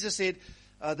 Like Jesus said,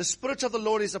 the Spirit of the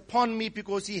Lord is upon me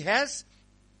because He has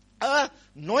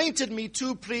anointed me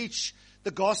to preach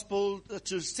the gospel,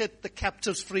 to set the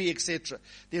captives free, etc.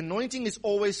 The anointing is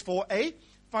always for a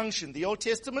function. The Old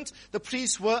Testament, the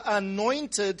priests were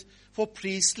anointed for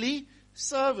priestly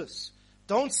service.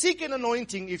 Don't seek an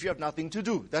anointing if you have nothing to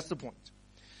do. That's the point.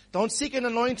 Don't seek an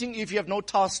anointing if you have no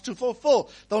task to fulfill.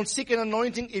 Don't seek an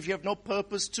anointing if you have no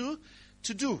purpose to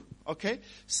do. Okay?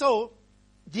 So,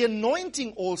 the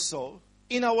anointing also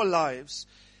in our lives,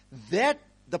 that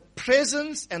the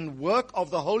presence and work of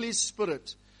the Holy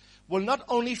Spirit will not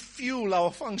only fuel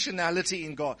our functionality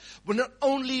in God, will not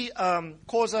only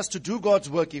cause us to do God's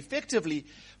work effectively,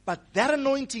 but that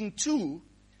anointing too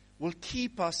will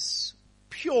keep us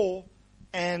pure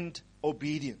and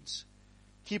obedient.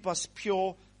 Keep us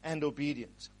pure and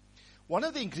obedient. One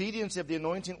of the ingredients of the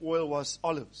anointing oil was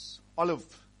olives. Olive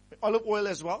oil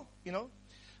as well, you know.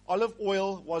 Olive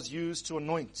oil was used to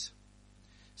anoint.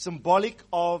 Symbolic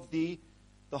of the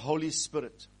Holy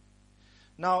Spirit.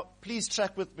 Now, please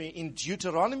track with me in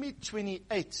Deuteronomy 28.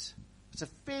 It's a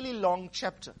fairly long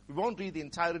chapter. We won't read the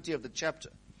entirety of the chapter.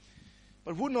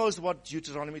 But who knows what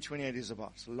Deuteronomy 28 is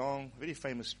about? It's a long, very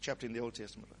famous chapter in the Old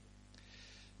Testament.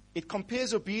 It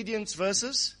compares obedience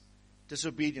versus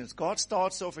disobedience. God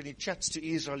starts off and he chats to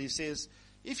Israel. He says,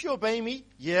 if you obey me,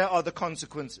 here are the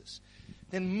consequences.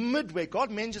 Then midway,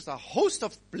 God mentions a host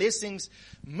of blessings.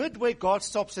 Midway, God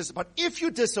stops and says, but if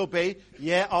you disobey,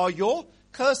 here are your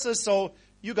curses. So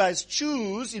you guys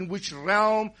choose in which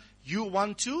realm you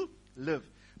want to live.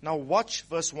 Now watch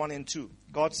verse 1 and 2.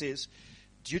 God says,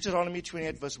 Deuteronomy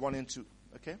 28 verse 1 and 2.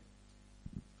 Okay?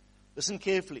 Listen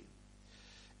carefully.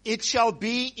 It shall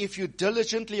be if you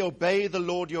diligently obey the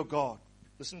Lord your God.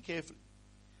 Listen carefully.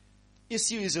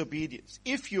 Issue is obedience.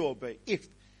 If you obey. If.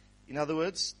 In other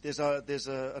words, there's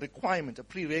a requirement, a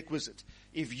prerequisite.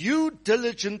 If you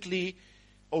diligently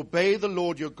obey the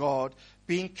Lord your God,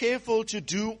 being careful to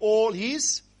do all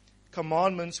his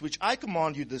commandments, which I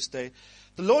command you this day,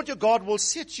 the Lord your God will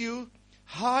set you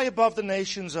high above the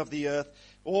nations of the earth.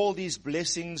 All these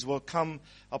blessings will come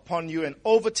upon you and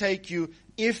overtake you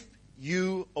if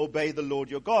you obey the Lord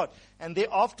your God. And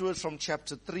thereafterwards, from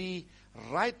chapter 3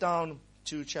 right down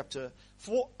to chapter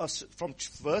 4, from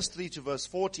verse 3 to verse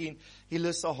 14, he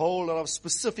lists a whole lot of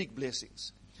specific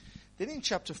blessings. Then in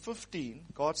chapter 15,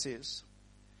 God says,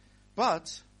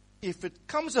 but if it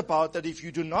comes about that if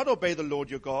you do not obey the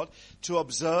Lord your God, to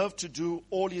observe, to do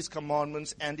all his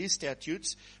commandments and his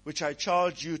statutes, which I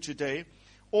charge you today,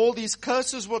 all these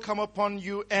curses will come upon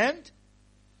you and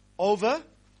overtake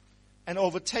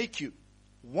you.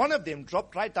 One of them,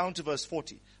 dropped right down to verse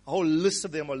 40. A whole list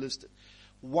of them are listed.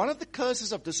 One of the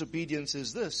curses of disobedience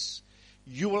is this.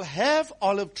 You will have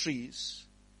olive trees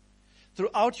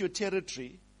throughout your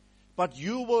territory, but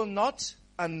you will not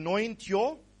anoint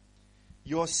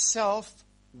yourself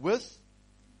with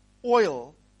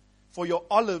oil, for your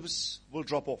olives will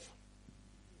drop off.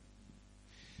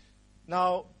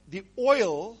 Now, the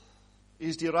oil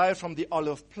is derived from the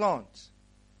olive plant.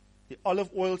 The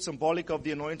olive oil symbolic of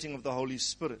the anointing of the Holy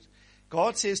Spirit.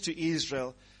 God says to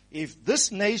Israel, if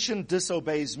this nation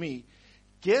disobeys me,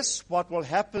 guess what will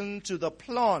happen to the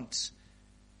plant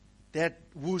that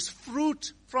whose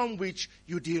fruit from which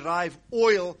you derive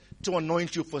oil to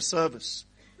anoint you for service?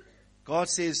 God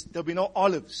says there'll be no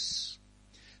olives.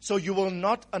 So you will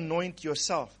not anoint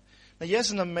yourself. Now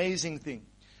here's an amazing thing.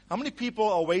 How many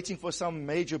people are waiting for some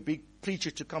major big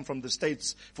preacher to come from the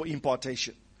States for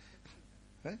impartation?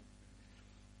 Huh?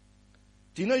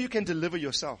 Do you know you can deliver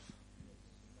yourself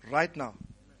right now?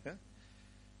 Yeah?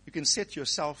 You can set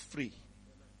yourself free.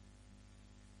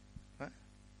 Right?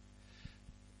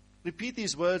 Repeat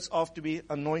these words after me.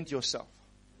 Anoint yourself.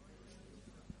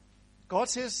 God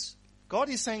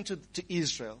is saying to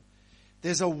Israel,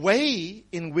 there's a way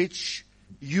in which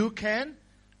you can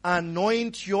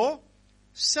anoint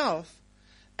yourself.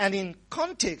 And in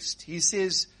context, he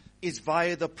says, it's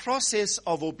via the process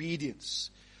of obedience.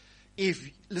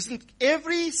 Listen,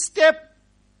 every step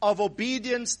of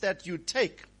obedience that you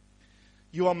take,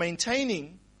 you are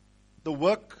maintaining the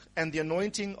work and the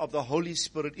anointing of the Holy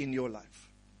Spirit in your life.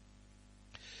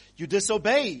 You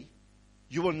disobey,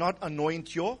 you will not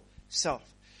anoint yourself.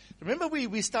 Remember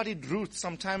we studied Ruth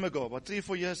some time ago, about 3 or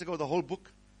 4 years ago, the whole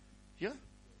book? Yeah?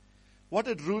 What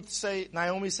did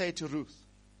Naomi say to Ruth?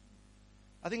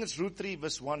 I think it's Ruth 3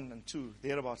 verse 1 and 2,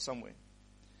 thereabout somewhere.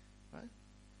 Right?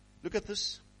 Look at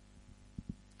this.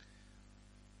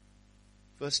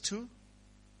 Verse 2.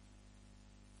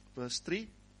 Verse 3.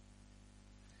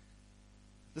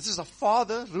 This is a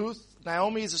father, Ruth.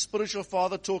 Naomi is a spiritual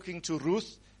father talking to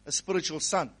Ruth, a spiritual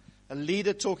son. A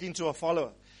leader talking to a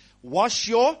follower. Wash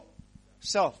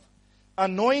yourself.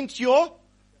 Anoint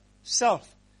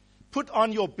yourself. Put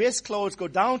on your best clothes. Go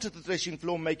down to the threshing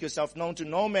floor. Make yourself known to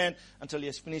no man until he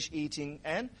has finished eating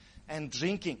and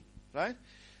drinking. Right?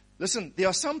 Listen, there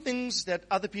are some things that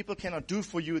other people cannot do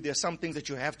for you. There are some things that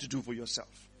you have to do for yourself.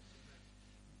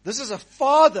 This is a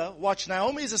father. Watch,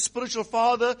 Naomi is a spiritual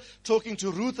father talking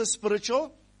to Ruth, a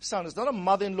spiritual son. It's not a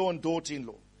mother-in-law and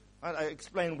daughter-in-law. I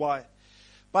explain why.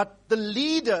 But the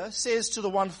leader says to the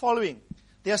one following,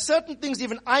 there are certain things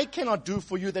even I cannot do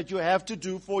for you that you have to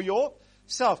do for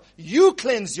yourself. You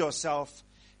cleanse yourself.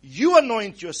 You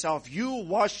anoint yourself. You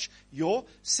wash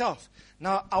yourself.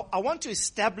 Now, I want to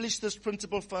establish this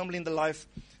principle firmly in the life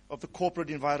of the corporate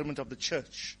environment of the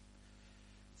church.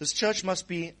 This church must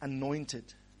be anointed.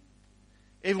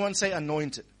 Everyone say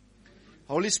anointed.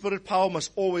 Holy Spirit power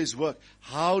must always work.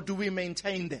 How do we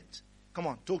maintain that? Come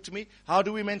on, talk to me. How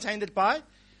do we maintain it? By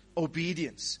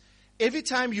obedience. Every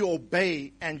time you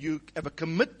obey and you have a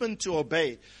commitment to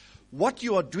obey, what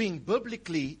you are doing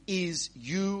biblically is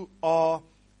you are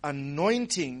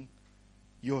anointing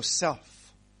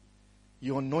yourself.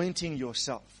 You're anointing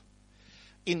yourself.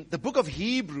 In the book of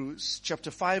Hebrews, chapter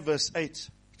 5, verse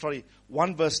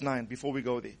 1 verse 9, before we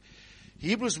go there.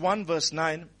 Hebrews 1 verse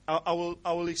 9, I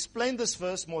will explain this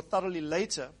verse more thoroughly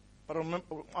later, but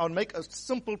I'll make a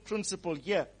simple principle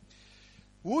here.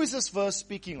 Who is this verse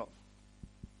speaking of?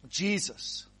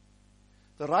 Jesus.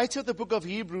 The writer of the book of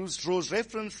Hebrews draws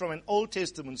reference from an Old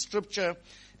Testament scripture,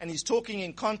 and he's talking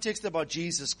in context about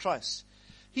Jesus Christ.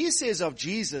 He says of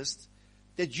Jesus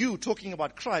that you, talking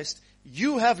about Christ,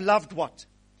 you have loved what?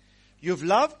 You've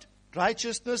loved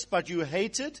righteousness, but you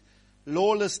hated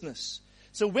lawlessness.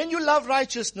 So when you love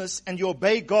righteousness and you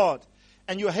obey God,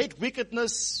 and you hate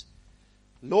wickedness,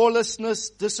 lawlessness,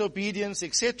 disobedience,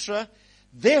 etc.,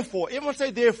 therefore, everyone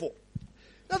say therefore.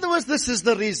 In other words, this is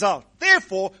the result.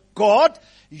 Therefore, God,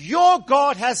 your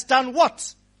God has done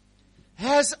what?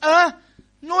 Has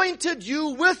anointed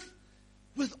you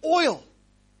with oil.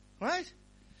 Right?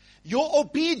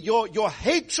 Your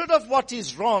hatred of what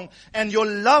is wrong and your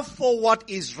love for what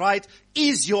is right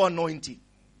is your anointing.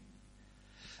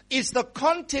 It's the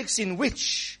context in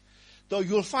which, though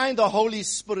you'll find the Holy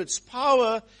Spirit's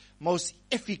power most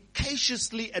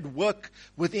efficaciously at work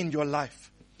within your life.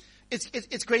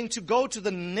 It's going to go to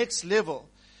the next level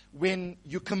when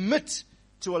you commit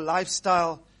to a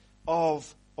lifestyle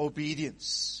of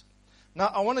obedience. Now,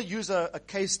 I want to use a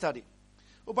case study.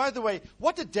 Oh, by the way,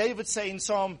 what did David say in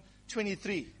Psalm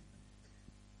 23?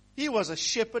 He was a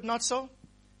shepherd, not so?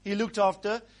 He looked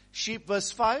after sheep,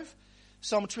 verse 5.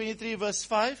 Psalm 23, verse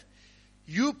 5.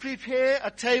 You prepare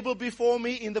a table before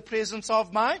me in the presence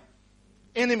of my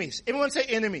enemies. Everyone say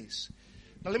enemies.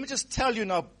 Now, let me just tell you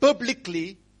now,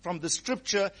 biblically, from the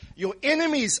scripture, your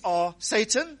enemies are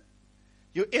Satan.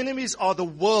 Your enemies are the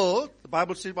world. The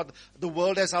Bible says about the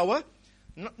world as our,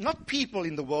 not people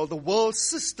in the world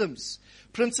systems,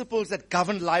 principles that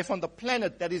govern life on the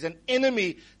planet that is an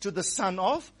enemy to the Son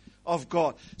of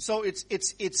God. So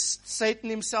it's Satan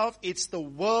himself, it's the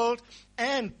world,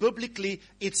 and biblically,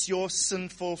 it's your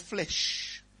sinful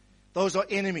flesh. Those are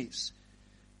enemies.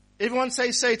 Everyone say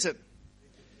Satan.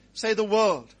 Say the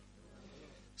world.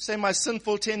 Say my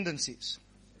sinful tendencies.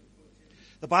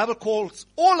 The Bible calls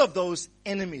all of those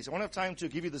enemies. I won't have time to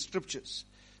give you the scriptures.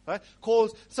 Right?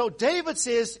 So David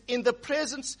says, in the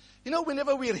presence,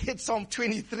 whenever we read Psalm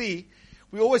 23,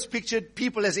 we always pictured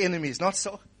people as enemies, not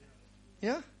so?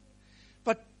 Yeah?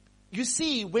 But you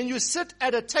see, when you sit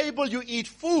at a table, you eat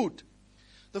food.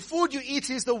 The food you eat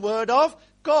is the word of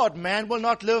God. Man will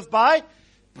not live by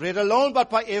bread alone, but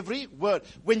by every word.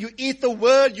 When you eat the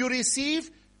word, you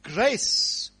receive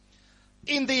grace.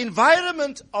 In the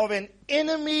environment of an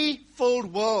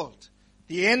enemy-filled world,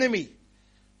 the enemy,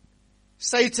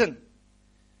 Satan,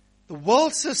 the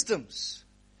world systems,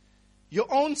 your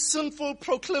own sinful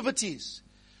proclivities.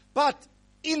 But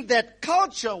in that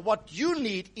culture, what you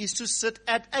need is to sit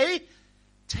at a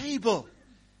table.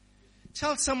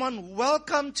 Tell someone,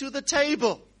 welcome to the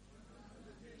table.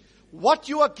 What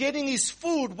you are getting is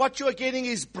food. What you are getting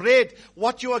is bread.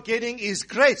 What you are getting is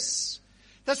grace.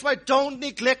 That's why don't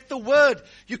neglect the word.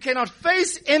 You cannot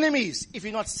face enemies if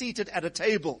you're not seated at a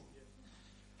table.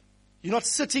 You're not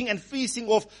sitting and feasting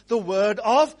off the word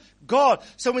of God.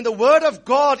 So when the word of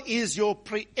God is your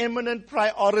preeminent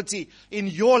priority in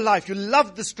your life, you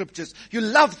love the scriptures, you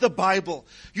love the Bible,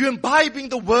 you're imbibing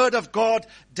the word of God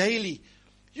daily,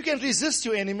 you can resist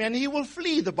your enemy and he will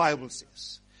flee, the Bible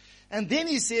says. And then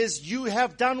he says, you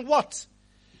have done what?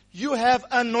 You have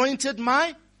anointed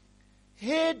my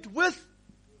head with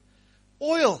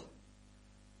oil.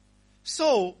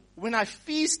 So, when I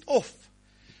feast off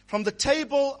from the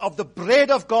table of the bread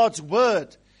of God's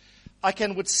word, I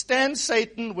can withstand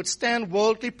Satan, withstand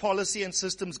worldly policy and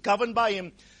systems governed by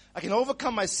him. I can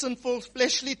overcome my sinful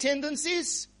fleshly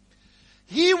tendencies.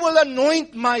 He will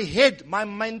anoint my head, my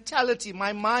mentality,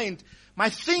 my mind, my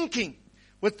thinking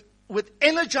with with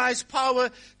energized power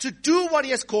to do what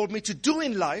He has called me to do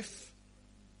in life.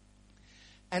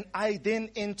 And I then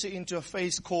enter into a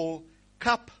phase called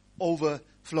cup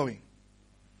overflowing.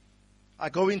 I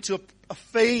go into a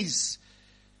phase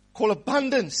called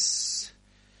abundance,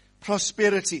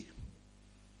 prosperity.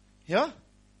 Yeah?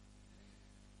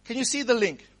 Can you see the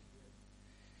link?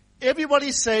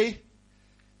 Everybody say,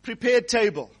 prepared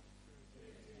table.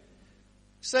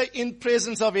 Say, in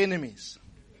presence of enemies.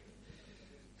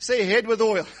 Say, head with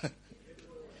oil.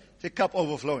 The cup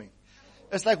overflowing.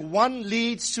 It's like one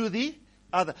leads to the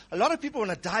other. A lot of people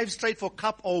want to dive straight for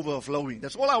cup overflowing.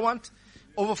 That's all I want.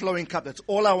 Overflowing cup. That's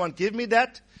all I want. Give me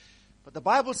that. But the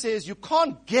Bible says you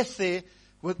can't get there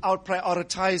without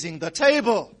prioritizing the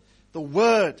table, the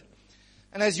word.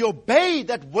 And as you obey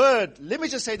that word, let me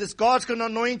just say this, God's going to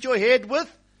anoint your head with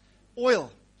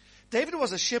oil. David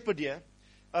was a shepherd here.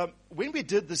 When we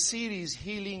did the series,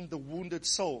 Healing the Wounded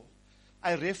Soul,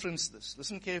 I referenced this.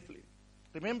 Listen carefully.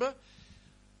 Remember,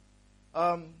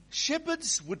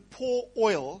 shepherds would pour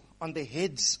oil on the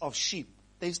heads of sheep.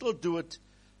 They still do it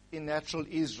in natural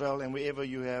Israel and wherever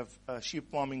you have sheep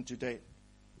farming today.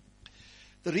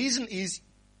 The reason is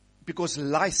because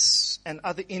lice and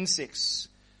other insects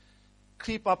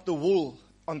creep up the wool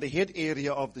on the head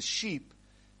area of the sheep,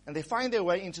 and they find their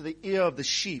way into the ear of the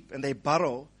sheep, and they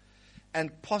burrow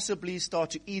and possibly start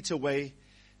to eat away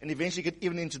and eventually get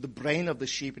even into the brain of the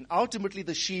sheep, and ultimately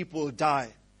the sheep will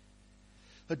die.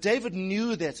 But David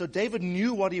knew that, so David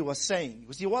knew what he was saying.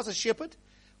 Because he was a shepherd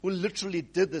who literally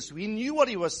did this. He knew what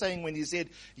he was saying when he said,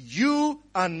 you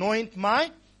anoint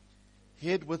my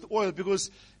head with oil.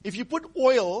 Because if you put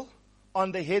oil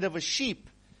on the head of a sheep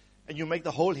and you make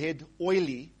the whole head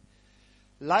oily,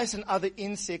 lice and other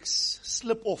insects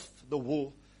slip off the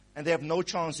wool and they have no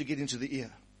chance to get into the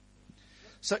ear.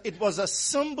 So it was a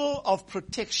symbol of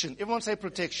protection. Everyone say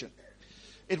protection.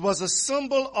 It was a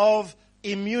symbol of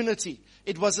immunity.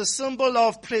 It was a symbol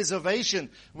of preservation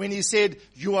when he said,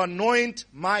 you anoint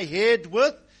my head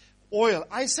with oil.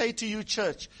 I say to you,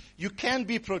 church, you can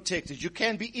be protected. You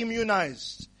can be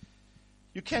immunized.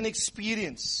 You can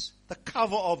experience the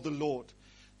cover of the Lord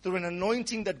through an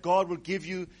anointing that God will give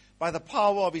you by the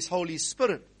power of His Holy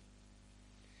Spirit.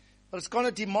 But it's going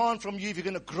to demand from you, if you're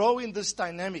going to grow in this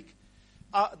dynamic.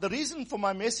 The reason for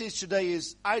my message today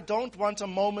is I don't want a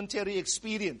momentary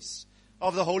experience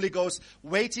of the Holy Ghost,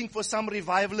 waiting for some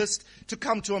revivalist to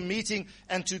come to a meeting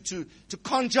and to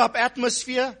conjure up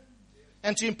atmosphere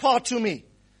and to impart to me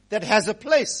that has a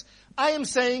place. I am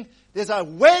saying there's a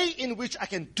way in which I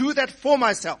can do that for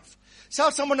myself.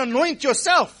 Tell someone, anoint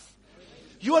yourself.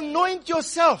 You anoint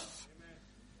yourself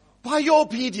by your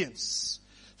obedience.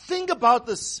 Think about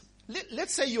this.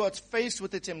 Let's say you are faced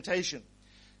with a temptation.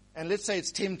 And let's say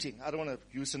it's tempting. I don't want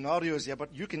to use scenarios here,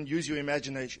 but you can use your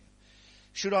imagination.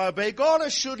 Should I obey God or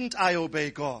shouldn't I obey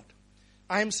God?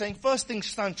 I am saying first thing,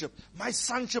 sonship. My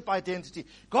sonship identity.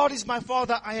 God is my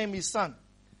Father, I am His Son.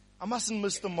 I mustn't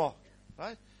miss the mark.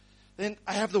 Right? Then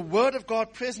I have the Word of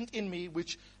God present in me,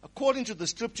 which according to the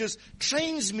Scriptures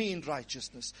trains me in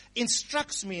righteousness,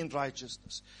 instructs me in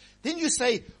righteousness. Then you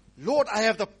say, Lord, I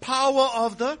have the power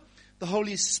of the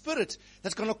Holy Spirit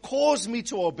that's going to cause me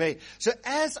to obey. So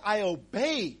as I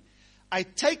obey, I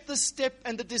take the step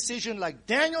and the decision like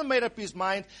Daniel made up his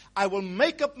mind. I will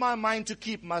make up my mind to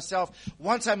keep myself.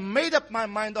 Once I made up my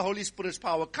mind, the Holy Spirit's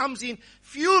power comes in,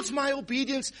 fuels my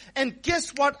obedience, and guess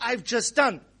what I've just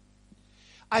done?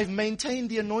 I've maintained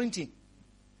the anointing.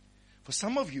 For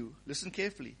some of you, listen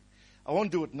carefully. I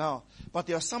won't do it now, but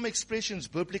there are some expressions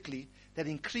biblically that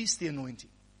increase the anointing.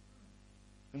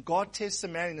 When God tests a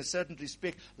man in a certain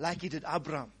respect, like He did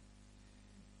Abraham.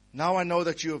 Now I know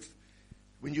that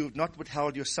when you've not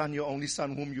withheld your son, your only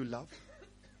son whom you love.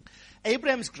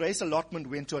 Abraham's grace allotment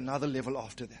went to another level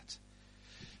after that.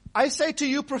 I say to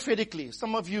you prophetically,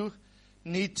 some of you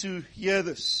need to hear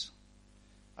this.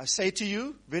 I say to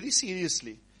you very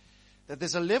seriously that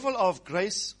there's a level of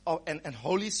grace and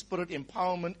Holy Spirit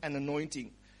empowerment and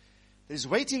anointing that is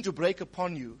waiting to break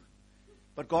upon you,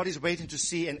 but God is waiting to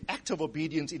see an act of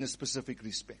obedience in a specific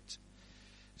respect.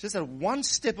 Just that one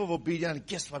step of obedience, and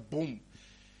guess what? Boom.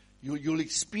 You'll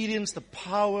experience the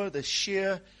power, the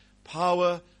sheer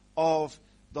power of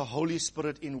the Holy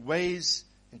Spirit in ways,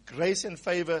 and grace and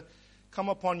favor come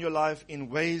upon your life in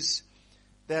ways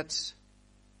that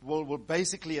will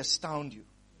basically astound you.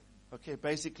 Okay,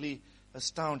 basically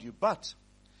astound you. But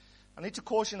I need to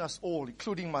caution us all,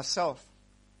 including myself.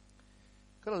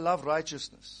 Got to love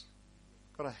righteousness.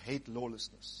 Got to hate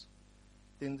lawlessness.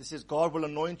 Then it says God will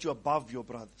anoint you above your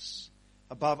brothers,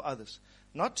 above others.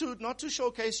 Not to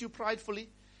showcase you pridefully.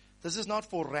 This is not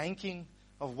for ranking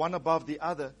of one above the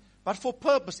other, but for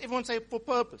purpose. Everyone say for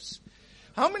purpose.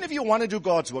 How many of you want to do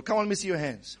God's work? Come on, let me see your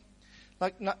hands.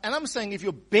 And I'm saying if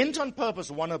you're bent on purpose,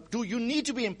 you need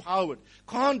to be empowered.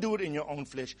 Can't do it in your own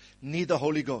flesh. Need the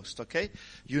Holy Ghost, okay?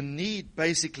 You need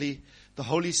basically the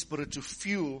Holy Spirit to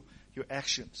fuel your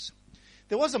actions.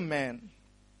 There was a man,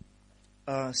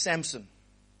 Samson.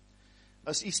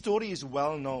 His story is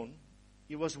well known.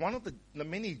 He was one of the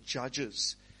many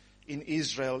judges in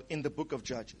Israel in the book of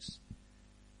Judges.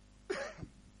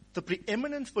 The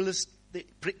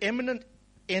preeminent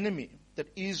enemy that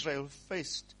Israel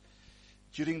faced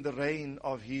during the reign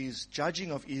of his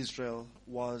judging of Israel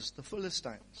was the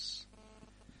Philistines.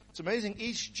 It's amazing.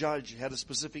 Each judge had a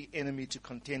specific enemy to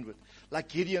contend with. Like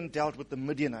Gideon dealt with the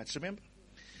Midianites, remember?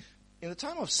 In the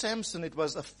time of Samson, it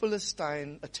was a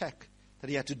Philistine attack that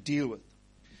he had to deal with.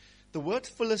 The word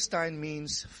Philistine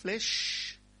means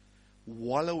flesh,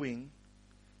 wallowing,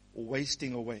 or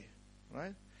wasting away.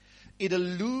 Right? It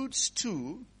alludes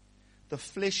to the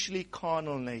fleshly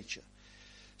carnal nature.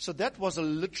 So that was a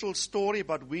literal story,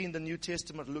 but we in the New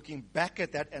Testament are looking back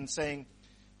at that and saying,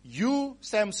 you,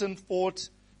 Samson, fought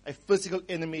a physical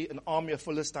enemy, an army of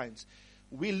Philistines.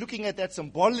 We're looking at that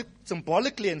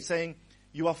symbolically and saying,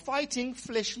 you are fighting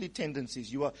fleshly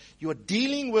tendencies. You are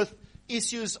dealing with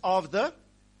issues of the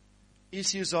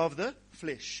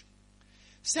flesh.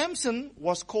 Samson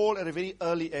was called at a very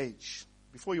early age,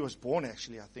 before he was born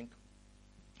actually, I think.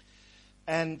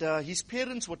 And his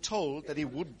parents were told that he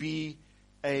would be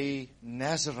a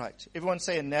Nazirite. Everyone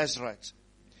say a Nazirite.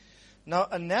 Now,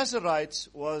 a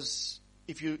Nazirite was,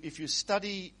 if you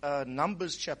study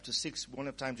Numbers chapter 6, we won't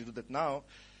have time to do that now,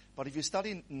 but if you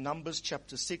study Numbers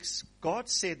chapter 6, God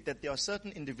said that there are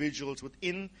certain individuals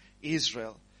within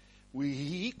Israel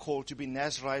he called to be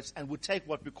Nazirites and would take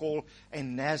what we call a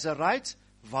Nazirite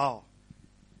vow.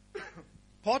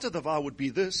 Part of the vow would be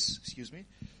this,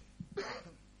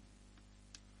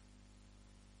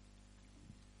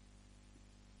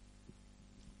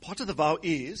 Part of the vow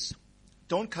is,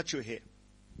 don't cut your hair.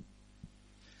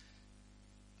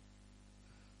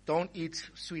 Don't eat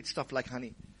sweet stuff like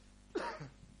honey.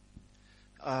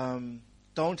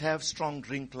 Don't have strong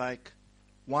drink like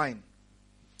wine.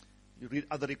 You read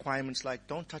other requirements like,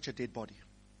 don't touch a dead body.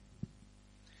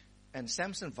 And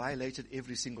Samson violated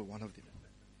every single one of them.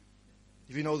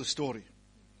 If you know the story,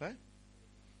 right?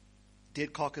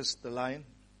 Dead carcass, the lion,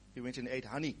 he went and ate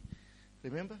honey.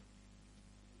 Remember?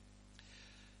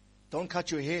 Don't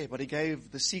cut your hair, but he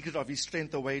gave the secret of his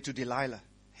strength away to Delilah.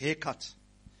 Haircut.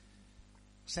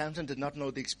 Samson did not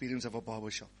know the experience of a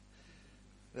barbershop.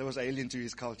 That was alien to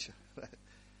his culture.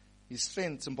 His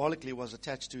strength symbolically was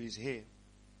attached to his hair.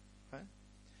 Right?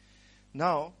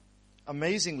 Now,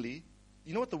 amazingly,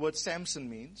 you know what the word Samson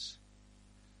means?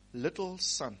 Little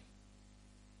son.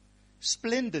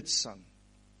 Splendid son.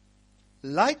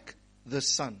 Like the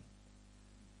son.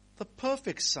 The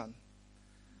perfect son.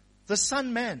 The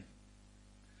son man.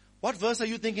 What verse are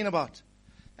you thinking about?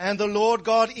 And the Lord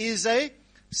God is a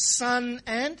sun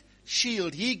and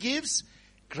shield. He gives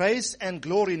grace and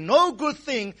glory. No good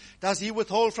thing does he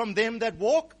withhold from them that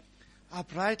walk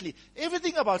uprightly.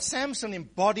 Everything about Samson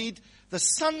embodied the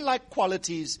sun-like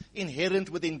qualities inherent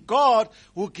within God,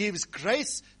 who gives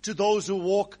grace to those who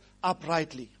walk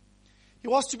uprightly. He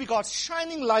was to be God's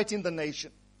shining light in the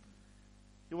nation.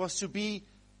 He was to be,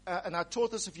 and I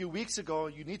taught this a few weeks ago.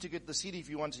 You need to get the CD if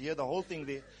you want to hear the whole thing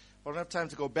there. I don't have time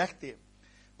to go back there.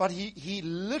 But he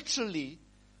literally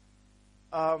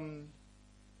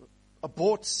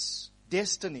aborts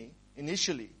destiny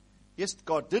initially. Yes,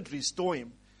 God did restore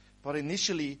him, but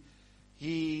initially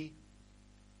he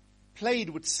played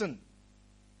with sin.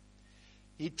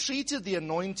 He treated the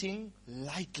anointing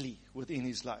lightly within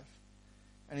his life,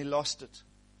 and he lost it.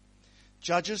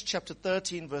 Judges chapter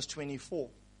 13, verse 24.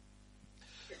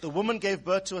 The woman gave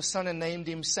birth to a son and named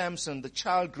him Samson. The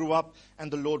child grew up,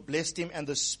 and the Lord blessed him, and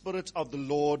the Spirit of the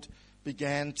Lord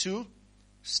began to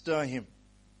stir him.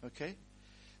 Okay?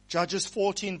 Judges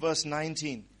 14, verse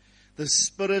 19. The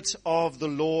Spirit of the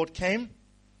Lord came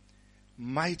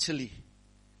mightily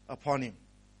upon him.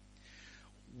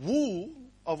 Who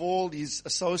of all his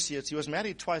associates, he was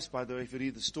married twice, by the way, if you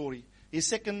read the story. His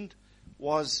second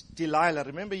was Delilah.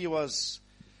 Remember, he was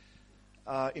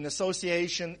in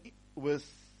association with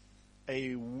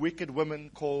a wicked woman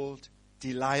called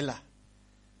Delilah.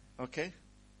 Okay?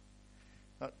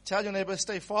 Now, tell your neighbor,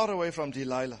 stay far away from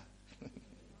Delilah.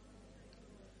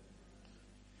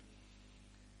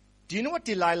 Do you know what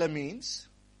Delilah means?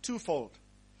 Twofold.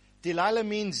 Delilah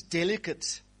means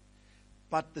delicate,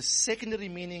 but the secondary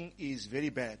meaning is very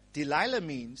bad. Delilah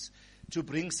means to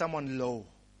bring someone low.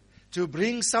 To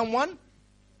bring someone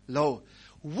low.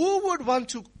 Who would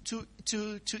want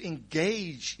to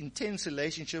engage intense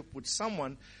relationship with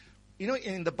someone? You know,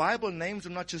 in the Bible, names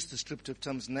are not just descriptive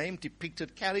terms. Name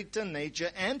depicted character,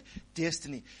 nature, and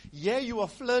destiny. Yeah, you are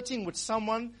flirting with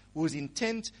someone whose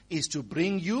intent is to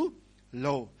bring you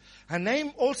low. Her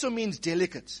name also means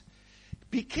delicate.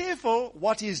 Be careful,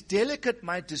 what is delicate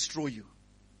might destroy you.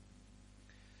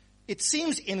 It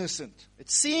seems innocent. It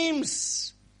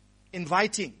seems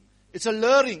inviting. It's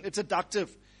alluring. It's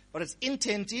seductive. But its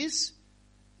intent is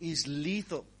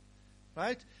lethal.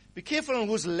 Right? Be careful on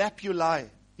whose lap you lie.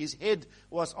 His head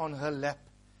was on her lap.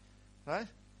 Right?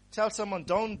 Tell someone,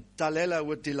 don't Delilah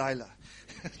with Delilah.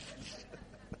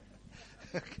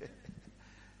 Okay.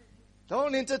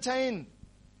 Don't entertain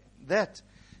that.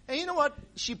 And you know what?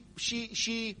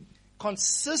 She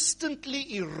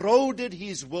consistently eroded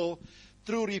his will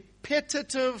through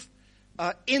repetitive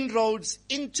inroads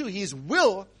into his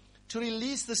will to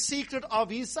release the secret of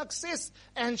his success.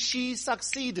 And she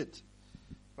succeeded.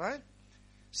 Right?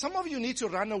 Some of you need to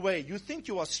run away. You think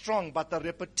you are strong, but the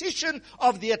repetition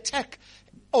of the attack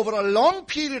over a long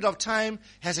period of time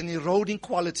has an eroding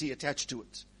quality attached to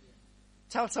it.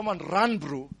 Tell someone, run,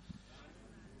 bro.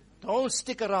 Don't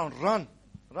stick around. Run.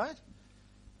 Right?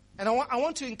 And I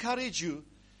want to encourage you.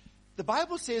 The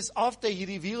Bible says after he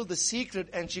revealed the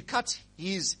secret and she cut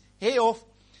his hair off,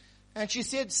 and she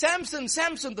said, Samson,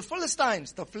 Samson, the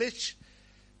Philistines, the flesh,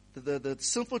 the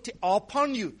sinful are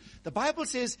upon you. The Bible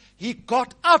says he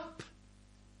got up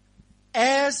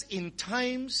as in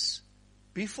times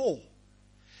before.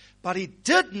 But he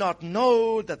did not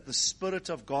know that the Spirit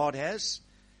of God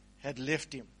had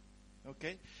left him.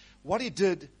 Okay? What he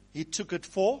did, he took it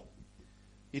for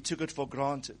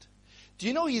granted. Do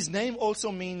you know his name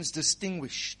also means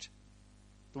distinguished?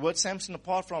 The word Samson,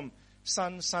 apart from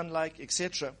son, son-like,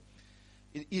 etc.,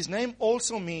 his name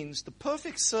also means the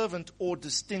perfect servant or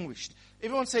distinguished.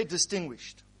 Everyone say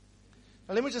distinguished.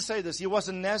 Now let me just say this. He was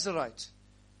a Nazirite.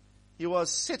 He was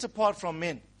set apart from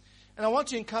men. And I want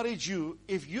to encourage you,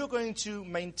 if you're going to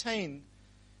maintain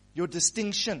your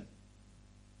distinction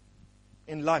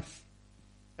in life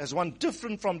as one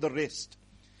different from the rest,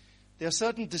 there are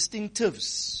certain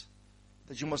distinctives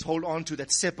that you must hold on to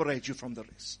that separate you from the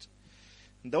rest.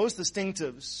 And those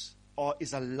distinctives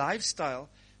is a lifestyle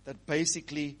that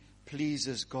basically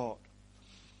pleases God.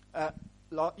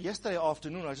 Yesterday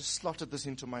afternoon, I just slotted this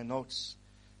into my notes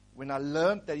when I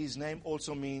learned that his name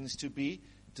also means to be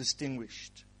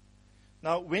distinguished.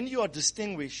 Now, when you are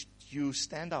distinguished, you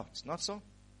stand out, not so?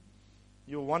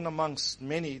 You're one amongst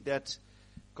many that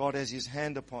God has his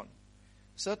hand upon.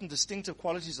 Certain distinctive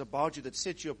qualities about you that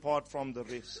set you apart from the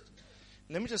rest.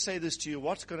 Let me just say this to you.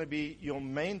 What's going to be your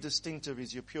main distinctive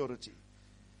is your purity.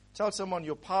 Tell someone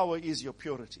your power is your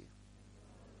purity.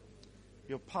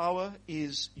 Your power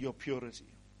is your purity.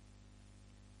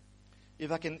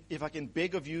 If I can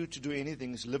beg of you to do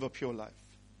anything, is live a pure life.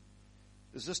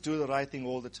 Is just do the right thing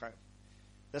all the time.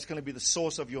 That's going to be the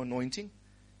source of your anointing.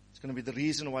 It's going to be the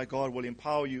reason why God will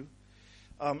empower you.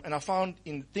 And I found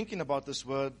in thinking about this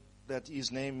word that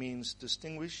his name means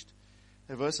distinguished.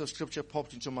 A verse of scripture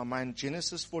popped into my mind.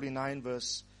 Genesis 49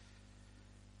 verse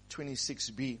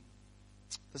 26b.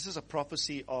 This is a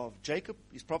prophecy of Jacob.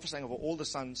 He's prophesying over all the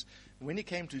sons. When he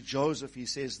came to Joseph, he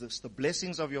says this: the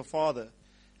blessings of your father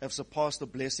have surpassed the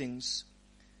blessings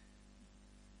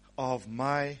of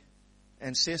my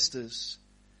ancestors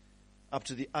up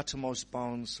to the uttermost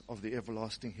bounds of the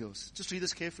everlasting hills. Just read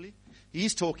this carefully.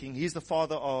 He's talking. He's the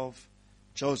father of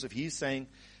Joseph. He's saying,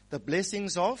 the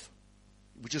blessings of,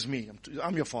 which is me,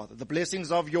 I'm your father. The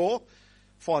blessings of your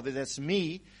father, that's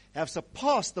me, have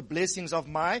surpassed the blessings of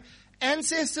my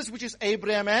ancestors, which is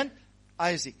Abraham and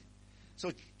Isaac.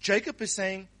 So Jacob is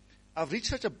saying, I've reached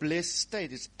such a blessed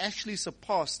state, it's actually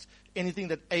surpassed anything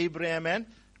that Abraham and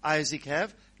Isaac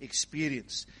have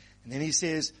experienced. And then he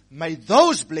says, may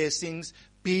those blessings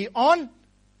be on,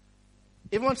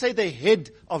 everyone say the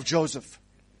head of Joseph.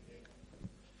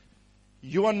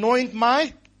 You anoint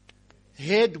my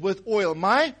head with oil.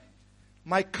 My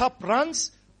cup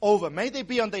runs over. May they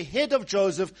be on the head of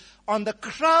Joseph, on the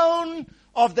crown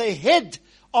of the head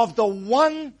of the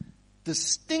one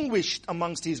distinguished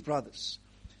amongst his brothers.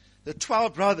 The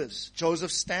 12 brothers,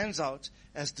 Joseph stands out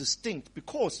as distinct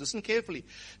because, listen carefully,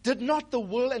 did not the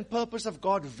will and purpose of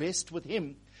God vest with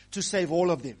him to save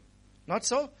all of them? Not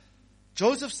so?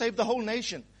 Joseph saved the whole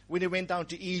nation when he went down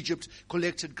to Egypt,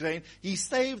 collected grain. He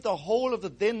saved the whole of the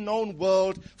then known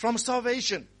world from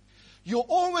starvation. You're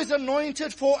always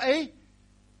anointed for a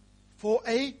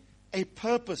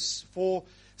purpose, for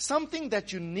something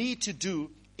that you need to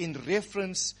do in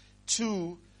reference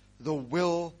to the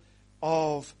will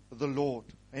of the Lord.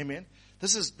 Amen.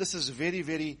 This is very,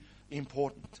 very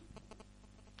important.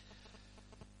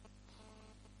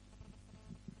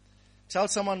 Tell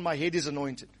someone, my head is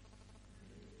anointed.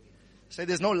 Say,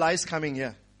 there's no lice coming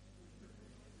here.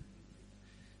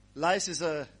 Lice is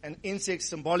an insect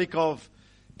symbolic of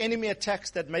enemy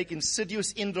attacks that make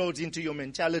insidious inroads into your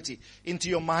mentality, into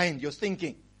your mind, your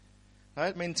thinking.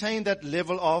 Right? Maintain that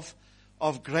level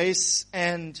of grace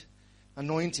and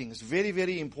anointing. It's very,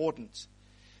 very important.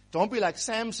 Don't be like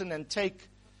Samson and take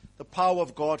the power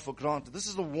of God for granted. This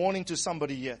is a warning to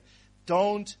somebody here.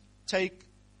 Don't take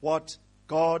what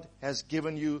God has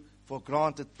given you for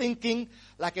granted, thinking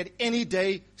like at any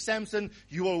day, Samson,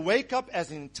 you will wake up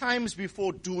as in times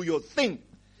before, do your thing,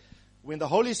 when the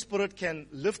Holy Spirit can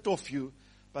lift off you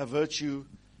by virtue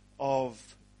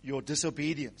of your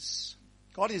disobedience.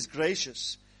 God is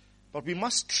gracious, but we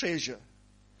must treasure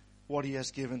what He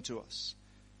has given to us.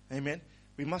 Amen.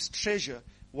 We must treasure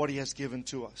what He has given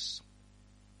to us.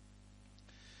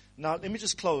 Now, let me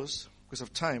just close because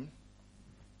of time.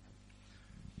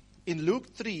 In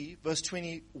Luke 3, verse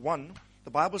 21, the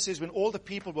Bible says, when all the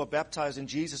people were baptized, and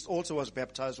Jesus also was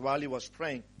baptized while He was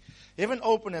praying, heaven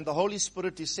opened and the Holy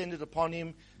Spirit descended upon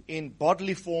Him in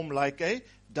bodily form like a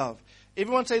dove.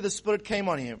 Everyone say the Spirit came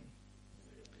on Him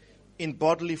in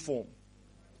bodily form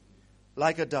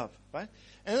like a dove. Right?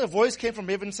 And then a voice came from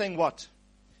heaven saying what?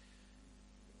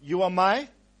 You are my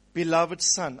beloved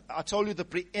Son. I told you the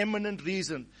preeminent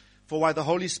reason for why the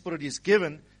Holy Spirit is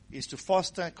given is to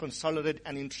foster, consolidate,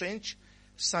 and entrench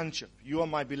sonship. You are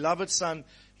my beloved Son,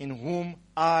 in whom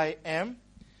I am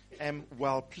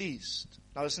well pleased.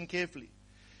 Now listen carefully.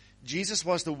 Jesus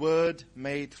was the Word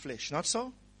made flesh, not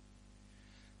so?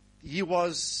 He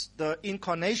was the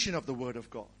incarnation of the Word of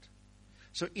God.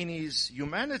 So in His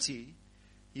humanity,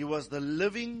 He was the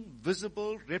living,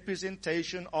 visible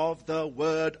representation of the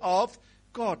Word of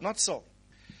God, not so.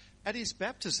 At His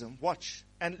baptism, watch,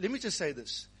 and let me just say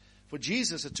this. For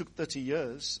Jesus, it took 30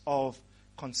 years of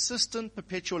consistent,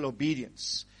 perpetual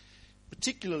obedience,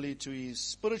 particularly to His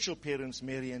spiritual parents,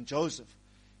 Mary and Joseph.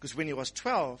 Because when He was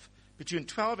 12, between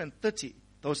 12 and 30,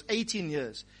 those 18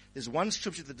 years, there's one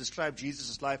scripture that describes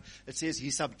Jesus' life. It says He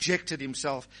subjected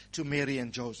Himself to Mary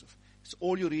and Joseph. It's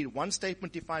all you read, one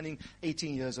statement defining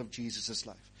 18 years of Jesus'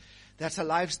 life. That's a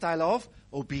lifestyle of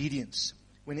obedience.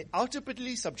 When He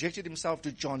ultimately subjected Himself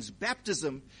to John's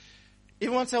baptism,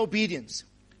 everyone say obedience.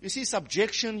 You see,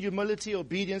 subjection, humility,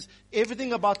 obedience,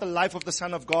 everything about the life of the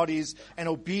Son of God is an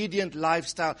obedient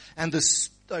lifestyle. And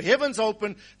the heavens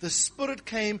opened, the Spirit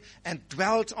came and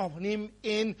dwelt on Him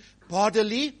in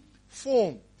bodily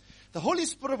form. The Holy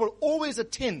Spirit will always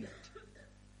attend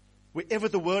wherever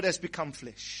the Word has become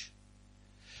flesh.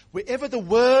 Wherever the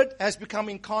Word has become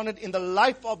incarnate in the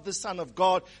life of the Son of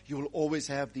God, you will always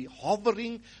have the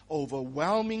hovering,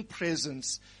 overwhelming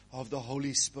presence of the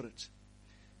Holy Spirit.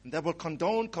 And that will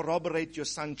corroborate your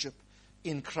sonship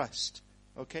in Christ.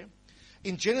 Okay?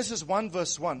 In Genesis 1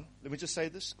 verse 1, let me just say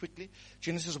this quickly.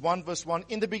 Genesis 1 verse 1,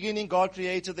 in the beginning God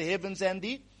created the heavens and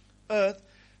the earth.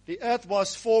 The earth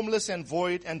was formless and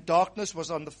void, and darkness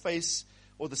was on the face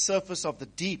or the surface of the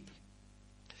deep.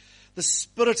 The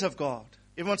Spirit of God,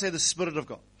 everyone say the Spirit of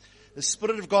God. The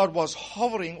Spirit of God was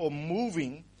hovering or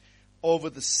moving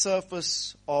over the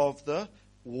surface of the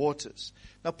waters.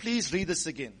 Now please read this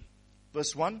again.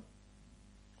 Verse 1,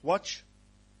 watch.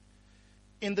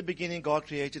 In the beginning God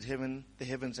created the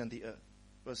heavens and the earth.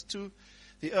 Verse 2,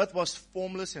 the earth was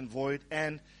formless and void,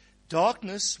 and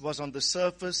darkness was on the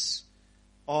surface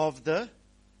of the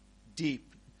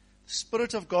deep. The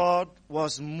Spirit of God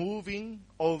was moving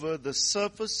over the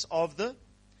surface of the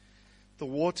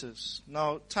waters.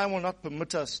 Now, time will not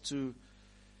permit us to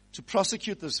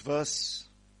prosecute this verse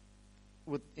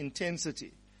with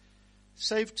intensity.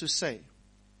 Safe to say,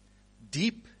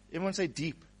 deep, everyone say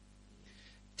deep.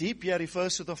 Deep here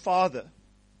refers to the Father.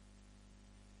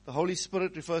 The Holy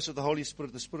Spirit refers to the Holy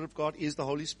Spirit. The Spirit of God is the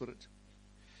Holy Spirit.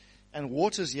 And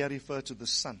waters here refer to the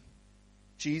Son,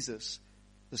 Jesus,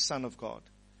 the Son of God,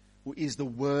 who is the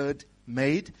Word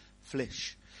made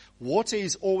flesh. Water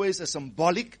is always a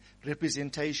symbolic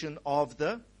representation of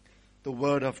the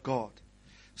Word of God.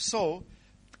 So,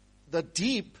 the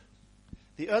deep,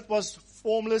 the earth was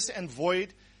formless and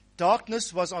void.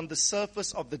 Darkness was on the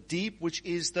surface of the deep, which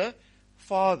is the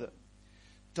Father.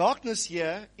 Darkness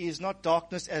here is not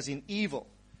darkness as in evil.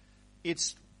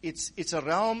 It's a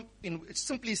realm, it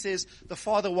simply says the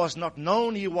Father was not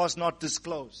known, He was not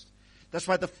disclosed. That's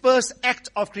why the first act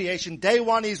of creation, day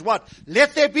one, is what?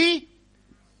 Let there be.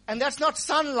 And that's not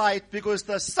sunlight, because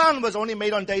the sun was only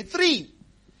made on day 3.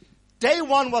 Day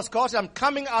one was God, I'm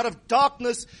coming out of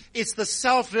darkness. It's the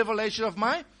self-revelation of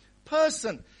my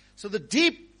person. So the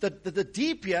deep the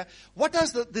deep here. What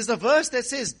does there's a verse that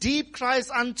says, deep cries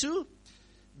unto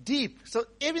deep. So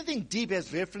everything deep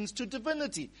has reference to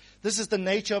divinity. This is the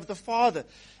nature of the Father.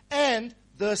 And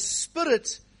the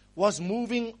Spirit was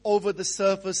moving over the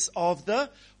surface of the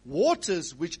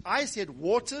waters, which I said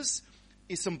waters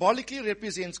symbolically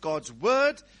represents God's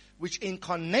Word, which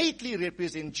incarnately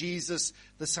represents Jesus,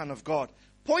 the Son of God.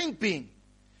 Point being,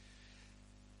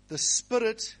 the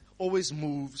Spirit always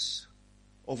moves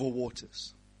over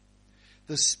waters.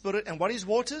 The Spirit, and what is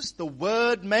waters? The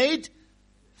Word made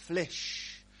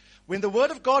flesh. When the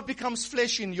Word of God becomes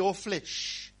flesh in your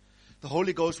flesh, the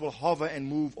Holy Ghost will hover and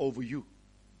move over you.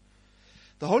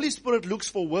 The Holy Spirit looks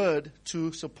for Word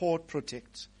to support,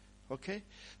 protect. Okay?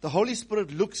 The Holy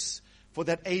Spirit looks for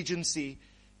that agency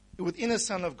within a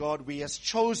Son of God where He has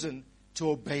chosen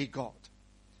to obey God.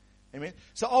 Amen?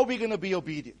 So are we going to be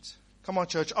obedient? Come on,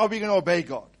 church. Are we going to obey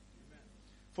God? Amen.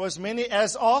 For as many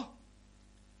as are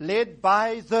led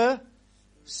by the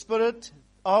Spirit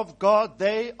of God,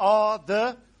 they are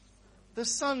the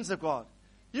sons of God.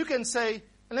 You can say,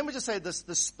 and let me just say this,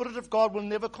 the Spirit of God will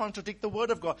never contradict the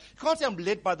Word of God. You can't say I'm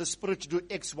led by the Spirit to do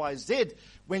X, Y, Z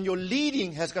when your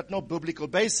leading has got no biblical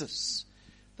basis.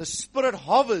 The Spirit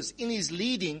hovers in His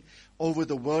leading over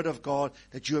the Word of God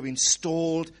that you have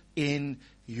installed in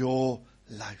your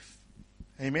life.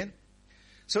 Amen?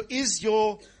 So is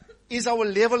our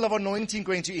level of anointing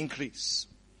going to increase?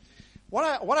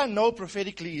 What I know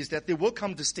prophetically is that there will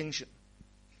come distinction.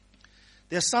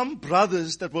 There are some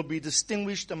brothers that will be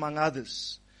distinguished among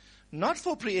others. Not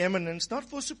for preeminence, not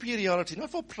for superiority, not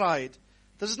for pride.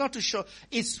 This is not to show.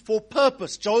 It's for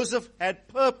purpose. Joseph had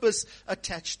purpose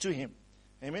attached to him.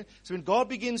 Amen. So when God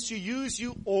begins to use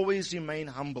you, always remain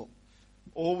humble.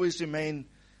 Always remain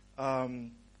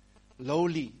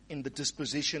lowly in the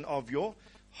disposition of your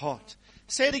heart.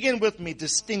 Say it again with me,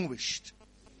 distinguished.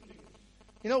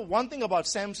 You know, one thing about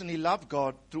Samson, he loved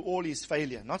God through all his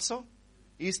failure. Not so?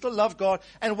 He still loved God.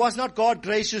 And was not God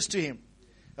gracious to him?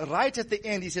 Right at the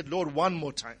end, he said, Lord, one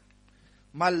more time.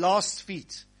 My last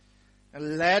feat. A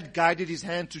lad guided his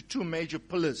hand to two major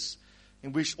pillars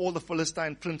in which all the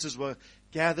Philistine princes were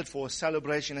gathered for a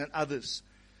celebration and others.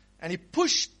 And he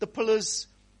pushed the pillars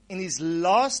in his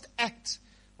last act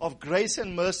of grace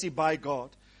and mercy by God.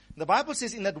 The Bible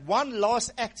says in that one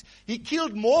last act, he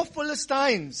killed more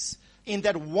Philistines in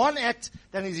that one act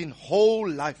than is in whole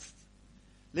life.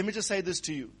 Let me just say this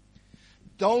to you.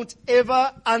 Don't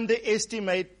ever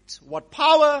underestimate what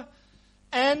power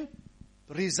and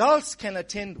results can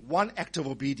attend one act of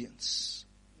obedience.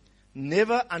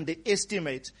 Never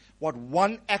underestimate what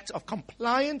one act of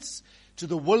compliance to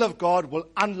the will of God will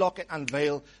unlock and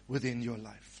unveil within your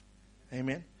life.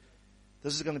 Amen.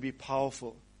 This is going to be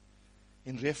powerful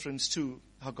in reference to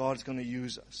how God is going to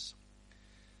use us.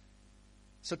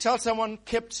 So tell someone,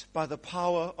 kept by the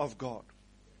power of God.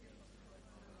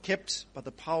 Kept by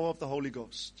the power of the Holy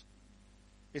Ghost.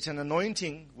 It's an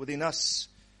anointing within us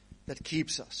that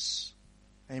keeps us.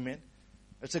 Amen.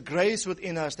 It's a grace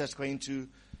within us that's going to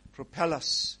propel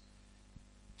us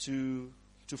to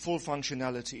full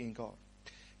functionality in God.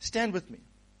 Stand with me.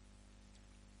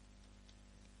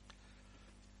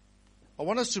 I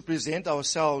want us to present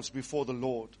ourselves before the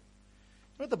Lord.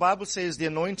 You know what the Bible says? The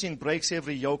anointing breaks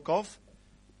every yoke of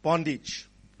bondage.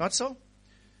 Not so?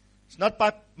 It's not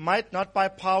by might, not by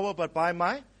power, but by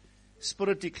my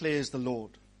Spirit, declares the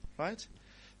Lord. Right?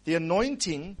 The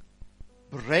anointing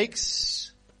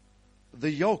breaks the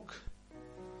yoke.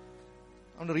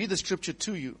 I'm going to read the scripture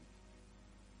to you.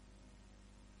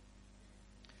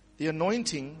 The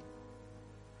anointing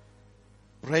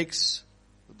breaks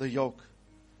the yoke.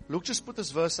 Luke just put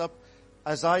this verse up.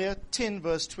 Isaiah 10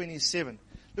 verse 27.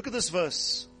 Look at this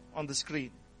verse on the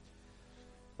screen.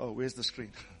 Oh, where's the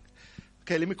screen?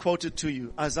 Okay, let me quote it to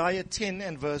you. Isaiah 10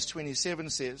 and verse 27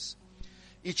 says,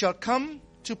 It shall come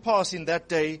to pass in that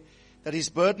day that his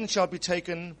burden shall be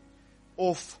taken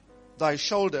off thy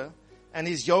shoulder, and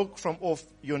his yoke from off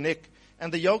your neck,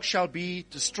 and the yoke shall be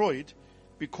destroyed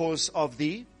because of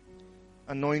the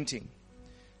anointing.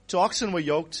 Two oxen were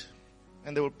yoked,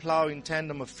 and they would plow in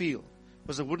tandem a field. It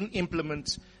was a wooden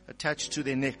implement attached to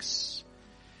their necks.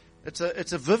 It's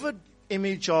a vivid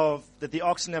image of that the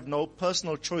oxen have no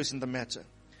personal choice in the matter.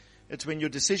 It's when your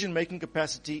decision-making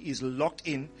capacity is locked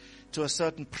in to a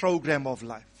certain program of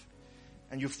life.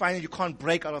 And you find you can't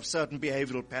break out of certain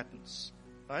behavioral patterns.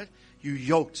 Right? You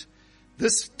yoked.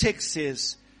 This text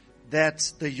says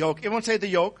that the yoke, everyone say the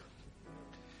yoke,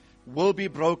 will be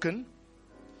broken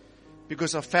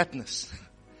because of fatness.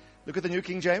 Look at the New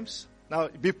King James. Now,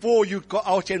 before you go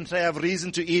out and say, I have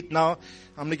reason to eat now,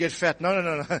 I'm going to get fat.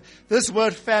 No. This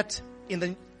word fat in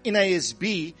the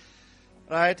NASB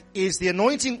right, is the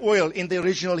anointing oil in the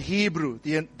original Hebrew.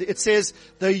 It says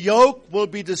the yoke will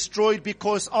be destroyed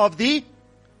because of the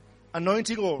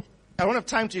anointing oil. I don't have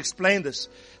time to explain this.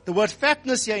 The word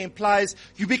fatness here implies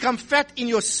you become fat in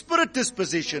your spirit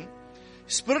disposition.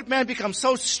 Spirit man becomes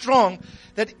so strong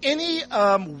that any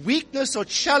weakness or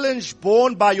challenge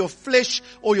borne by your flesh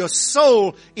or your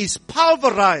soul is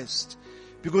pulverized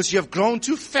because you have grown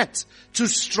too fat, too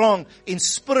strong in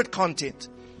spirit content.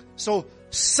 So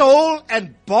soul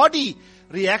and body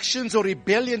reactions or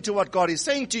rebellion to what God is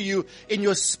saying to you in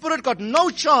your spirit got no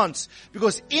chance,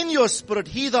 because in your spirit,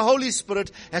 He, the Holy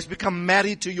Spirit, has become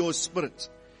married to your spirit.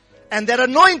 And that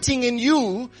anointing in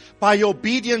you, by your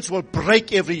obedience, will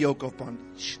break every yoke of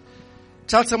bondage.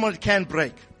 Tell someone it can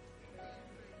break.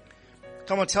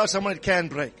 Come on, tell someone it can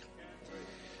break.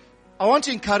 I want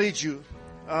to encourage you.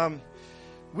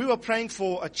 We were praying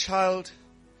for a child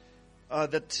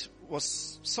that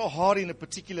was so hard in a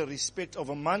particular respect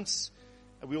over months.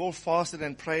 We all fasted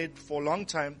and prayed for a long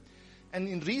time. And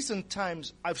in recent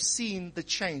times, I've seen the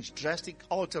change, drastic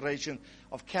alteration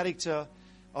of character,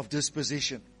 of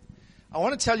disposition. I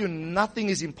want to tell you, nothing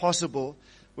is impossible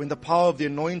when the power of the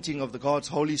anointing of the God's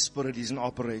Holy Spirit is in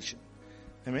operation.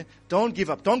 Amen. Don't give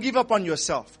up. Don't give up on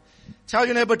yourself. Tell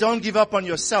your neighbor, don't give up on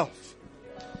yourself.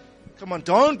 Come on,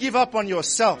 don't give up on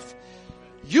yourself.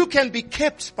 You can be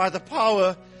kept by the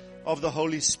power of the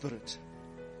Holy Spirit.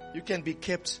 You can be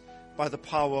kept by the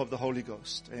power of the Holy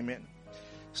Ghost. Amen.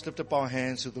 Let's lift up our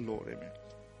hands to the Lord. Amen.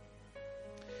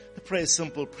 The prayer is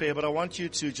simple prayer, but I want you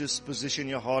to just position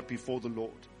your heart before the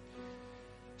Lord.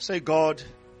 Say, God,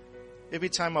 every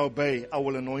time I obey, I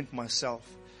will anoint myself.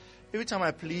 Every time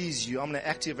I please you, I'm going to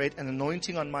activate an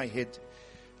anointing on my head.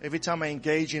 Every time I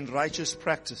engage in righteous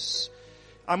practice,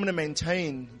 I'm going to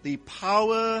maintain the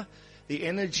power, the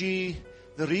energy,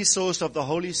 the resource of the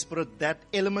Holy Spirit, that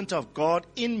element of God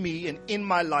in me and in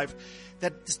my life.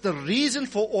 That's the reason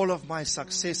for all of my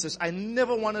successes. I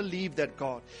never want to leave that,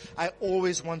 God. I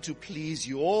always want to please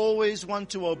you, always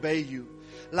want to obey you.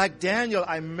 Like Daniel,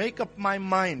 I make up my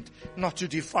mind not to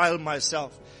defile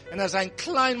myself. And as I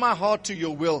incline my heart to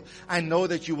your will, I know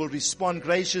that you will respond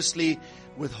graciously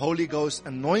with Holy Ghost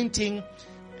anointing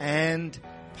and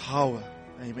power.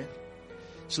 Amen.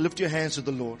 So lift your hands to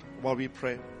the Lord while we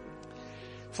pray.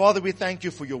 Father, we thank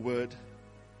you for your word.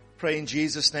 Pray in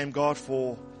Jesus' name, God,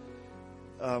 for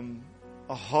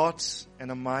a heart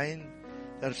and a mind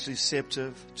that is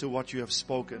receptive to what you have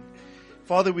spoken.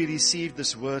 Father, we receive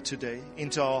this word today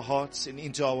into our hearts and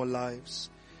into our lives.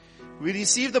 We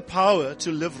receive the power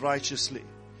to live righteously.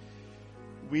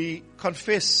 We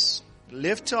confess,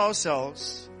 left to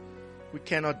ourselves, we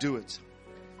cannot do it.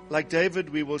 Like David,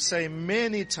 we will say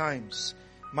many times,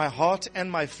 my heart and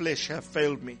my flesh have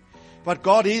failed me. But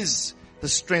God is the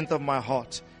strength of my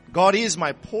heart. God is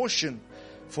my portion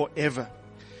forever.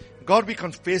 God, we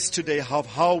confess today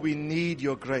how we need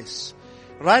your grace.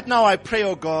 Right now I pray,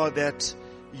 oh God, that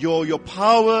your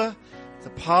power, the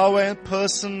power and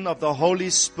person of the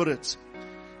Holy Spirit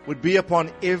would be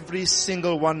upon every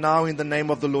single one now in the name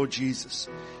of the Lord Jesus.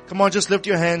 Come on, just lift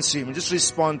your hands to Him and just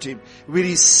respond to Him. We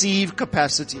receive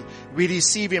capacity. We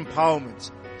receive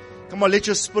empowerment. Come on, let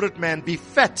your spirit man be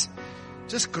fat.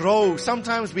 Just grow.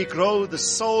 Sometimes we grow the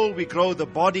soul, we grow the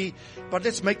body, but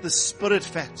let's make the spirit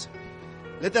fat.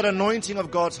 Let that anointing of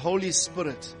God's Holy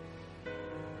Spirit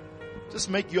just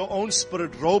make your own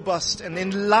spirit robust and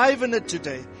enliven it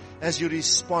today as you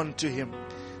respond to Him.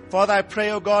 Father, I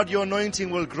pray, oh God, your anointing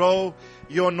will grow,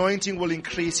 your anointing will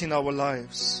increase in our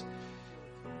lives.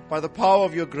 By the power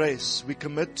of your grace, we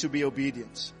commit to be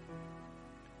obedient.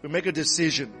 We make a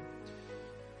decision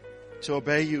to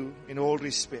obey you in all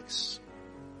respects.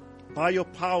 By your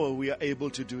power, we are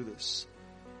able to do this.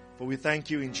 For we thank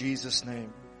you in Jesus'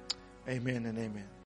 name. Amen and amen.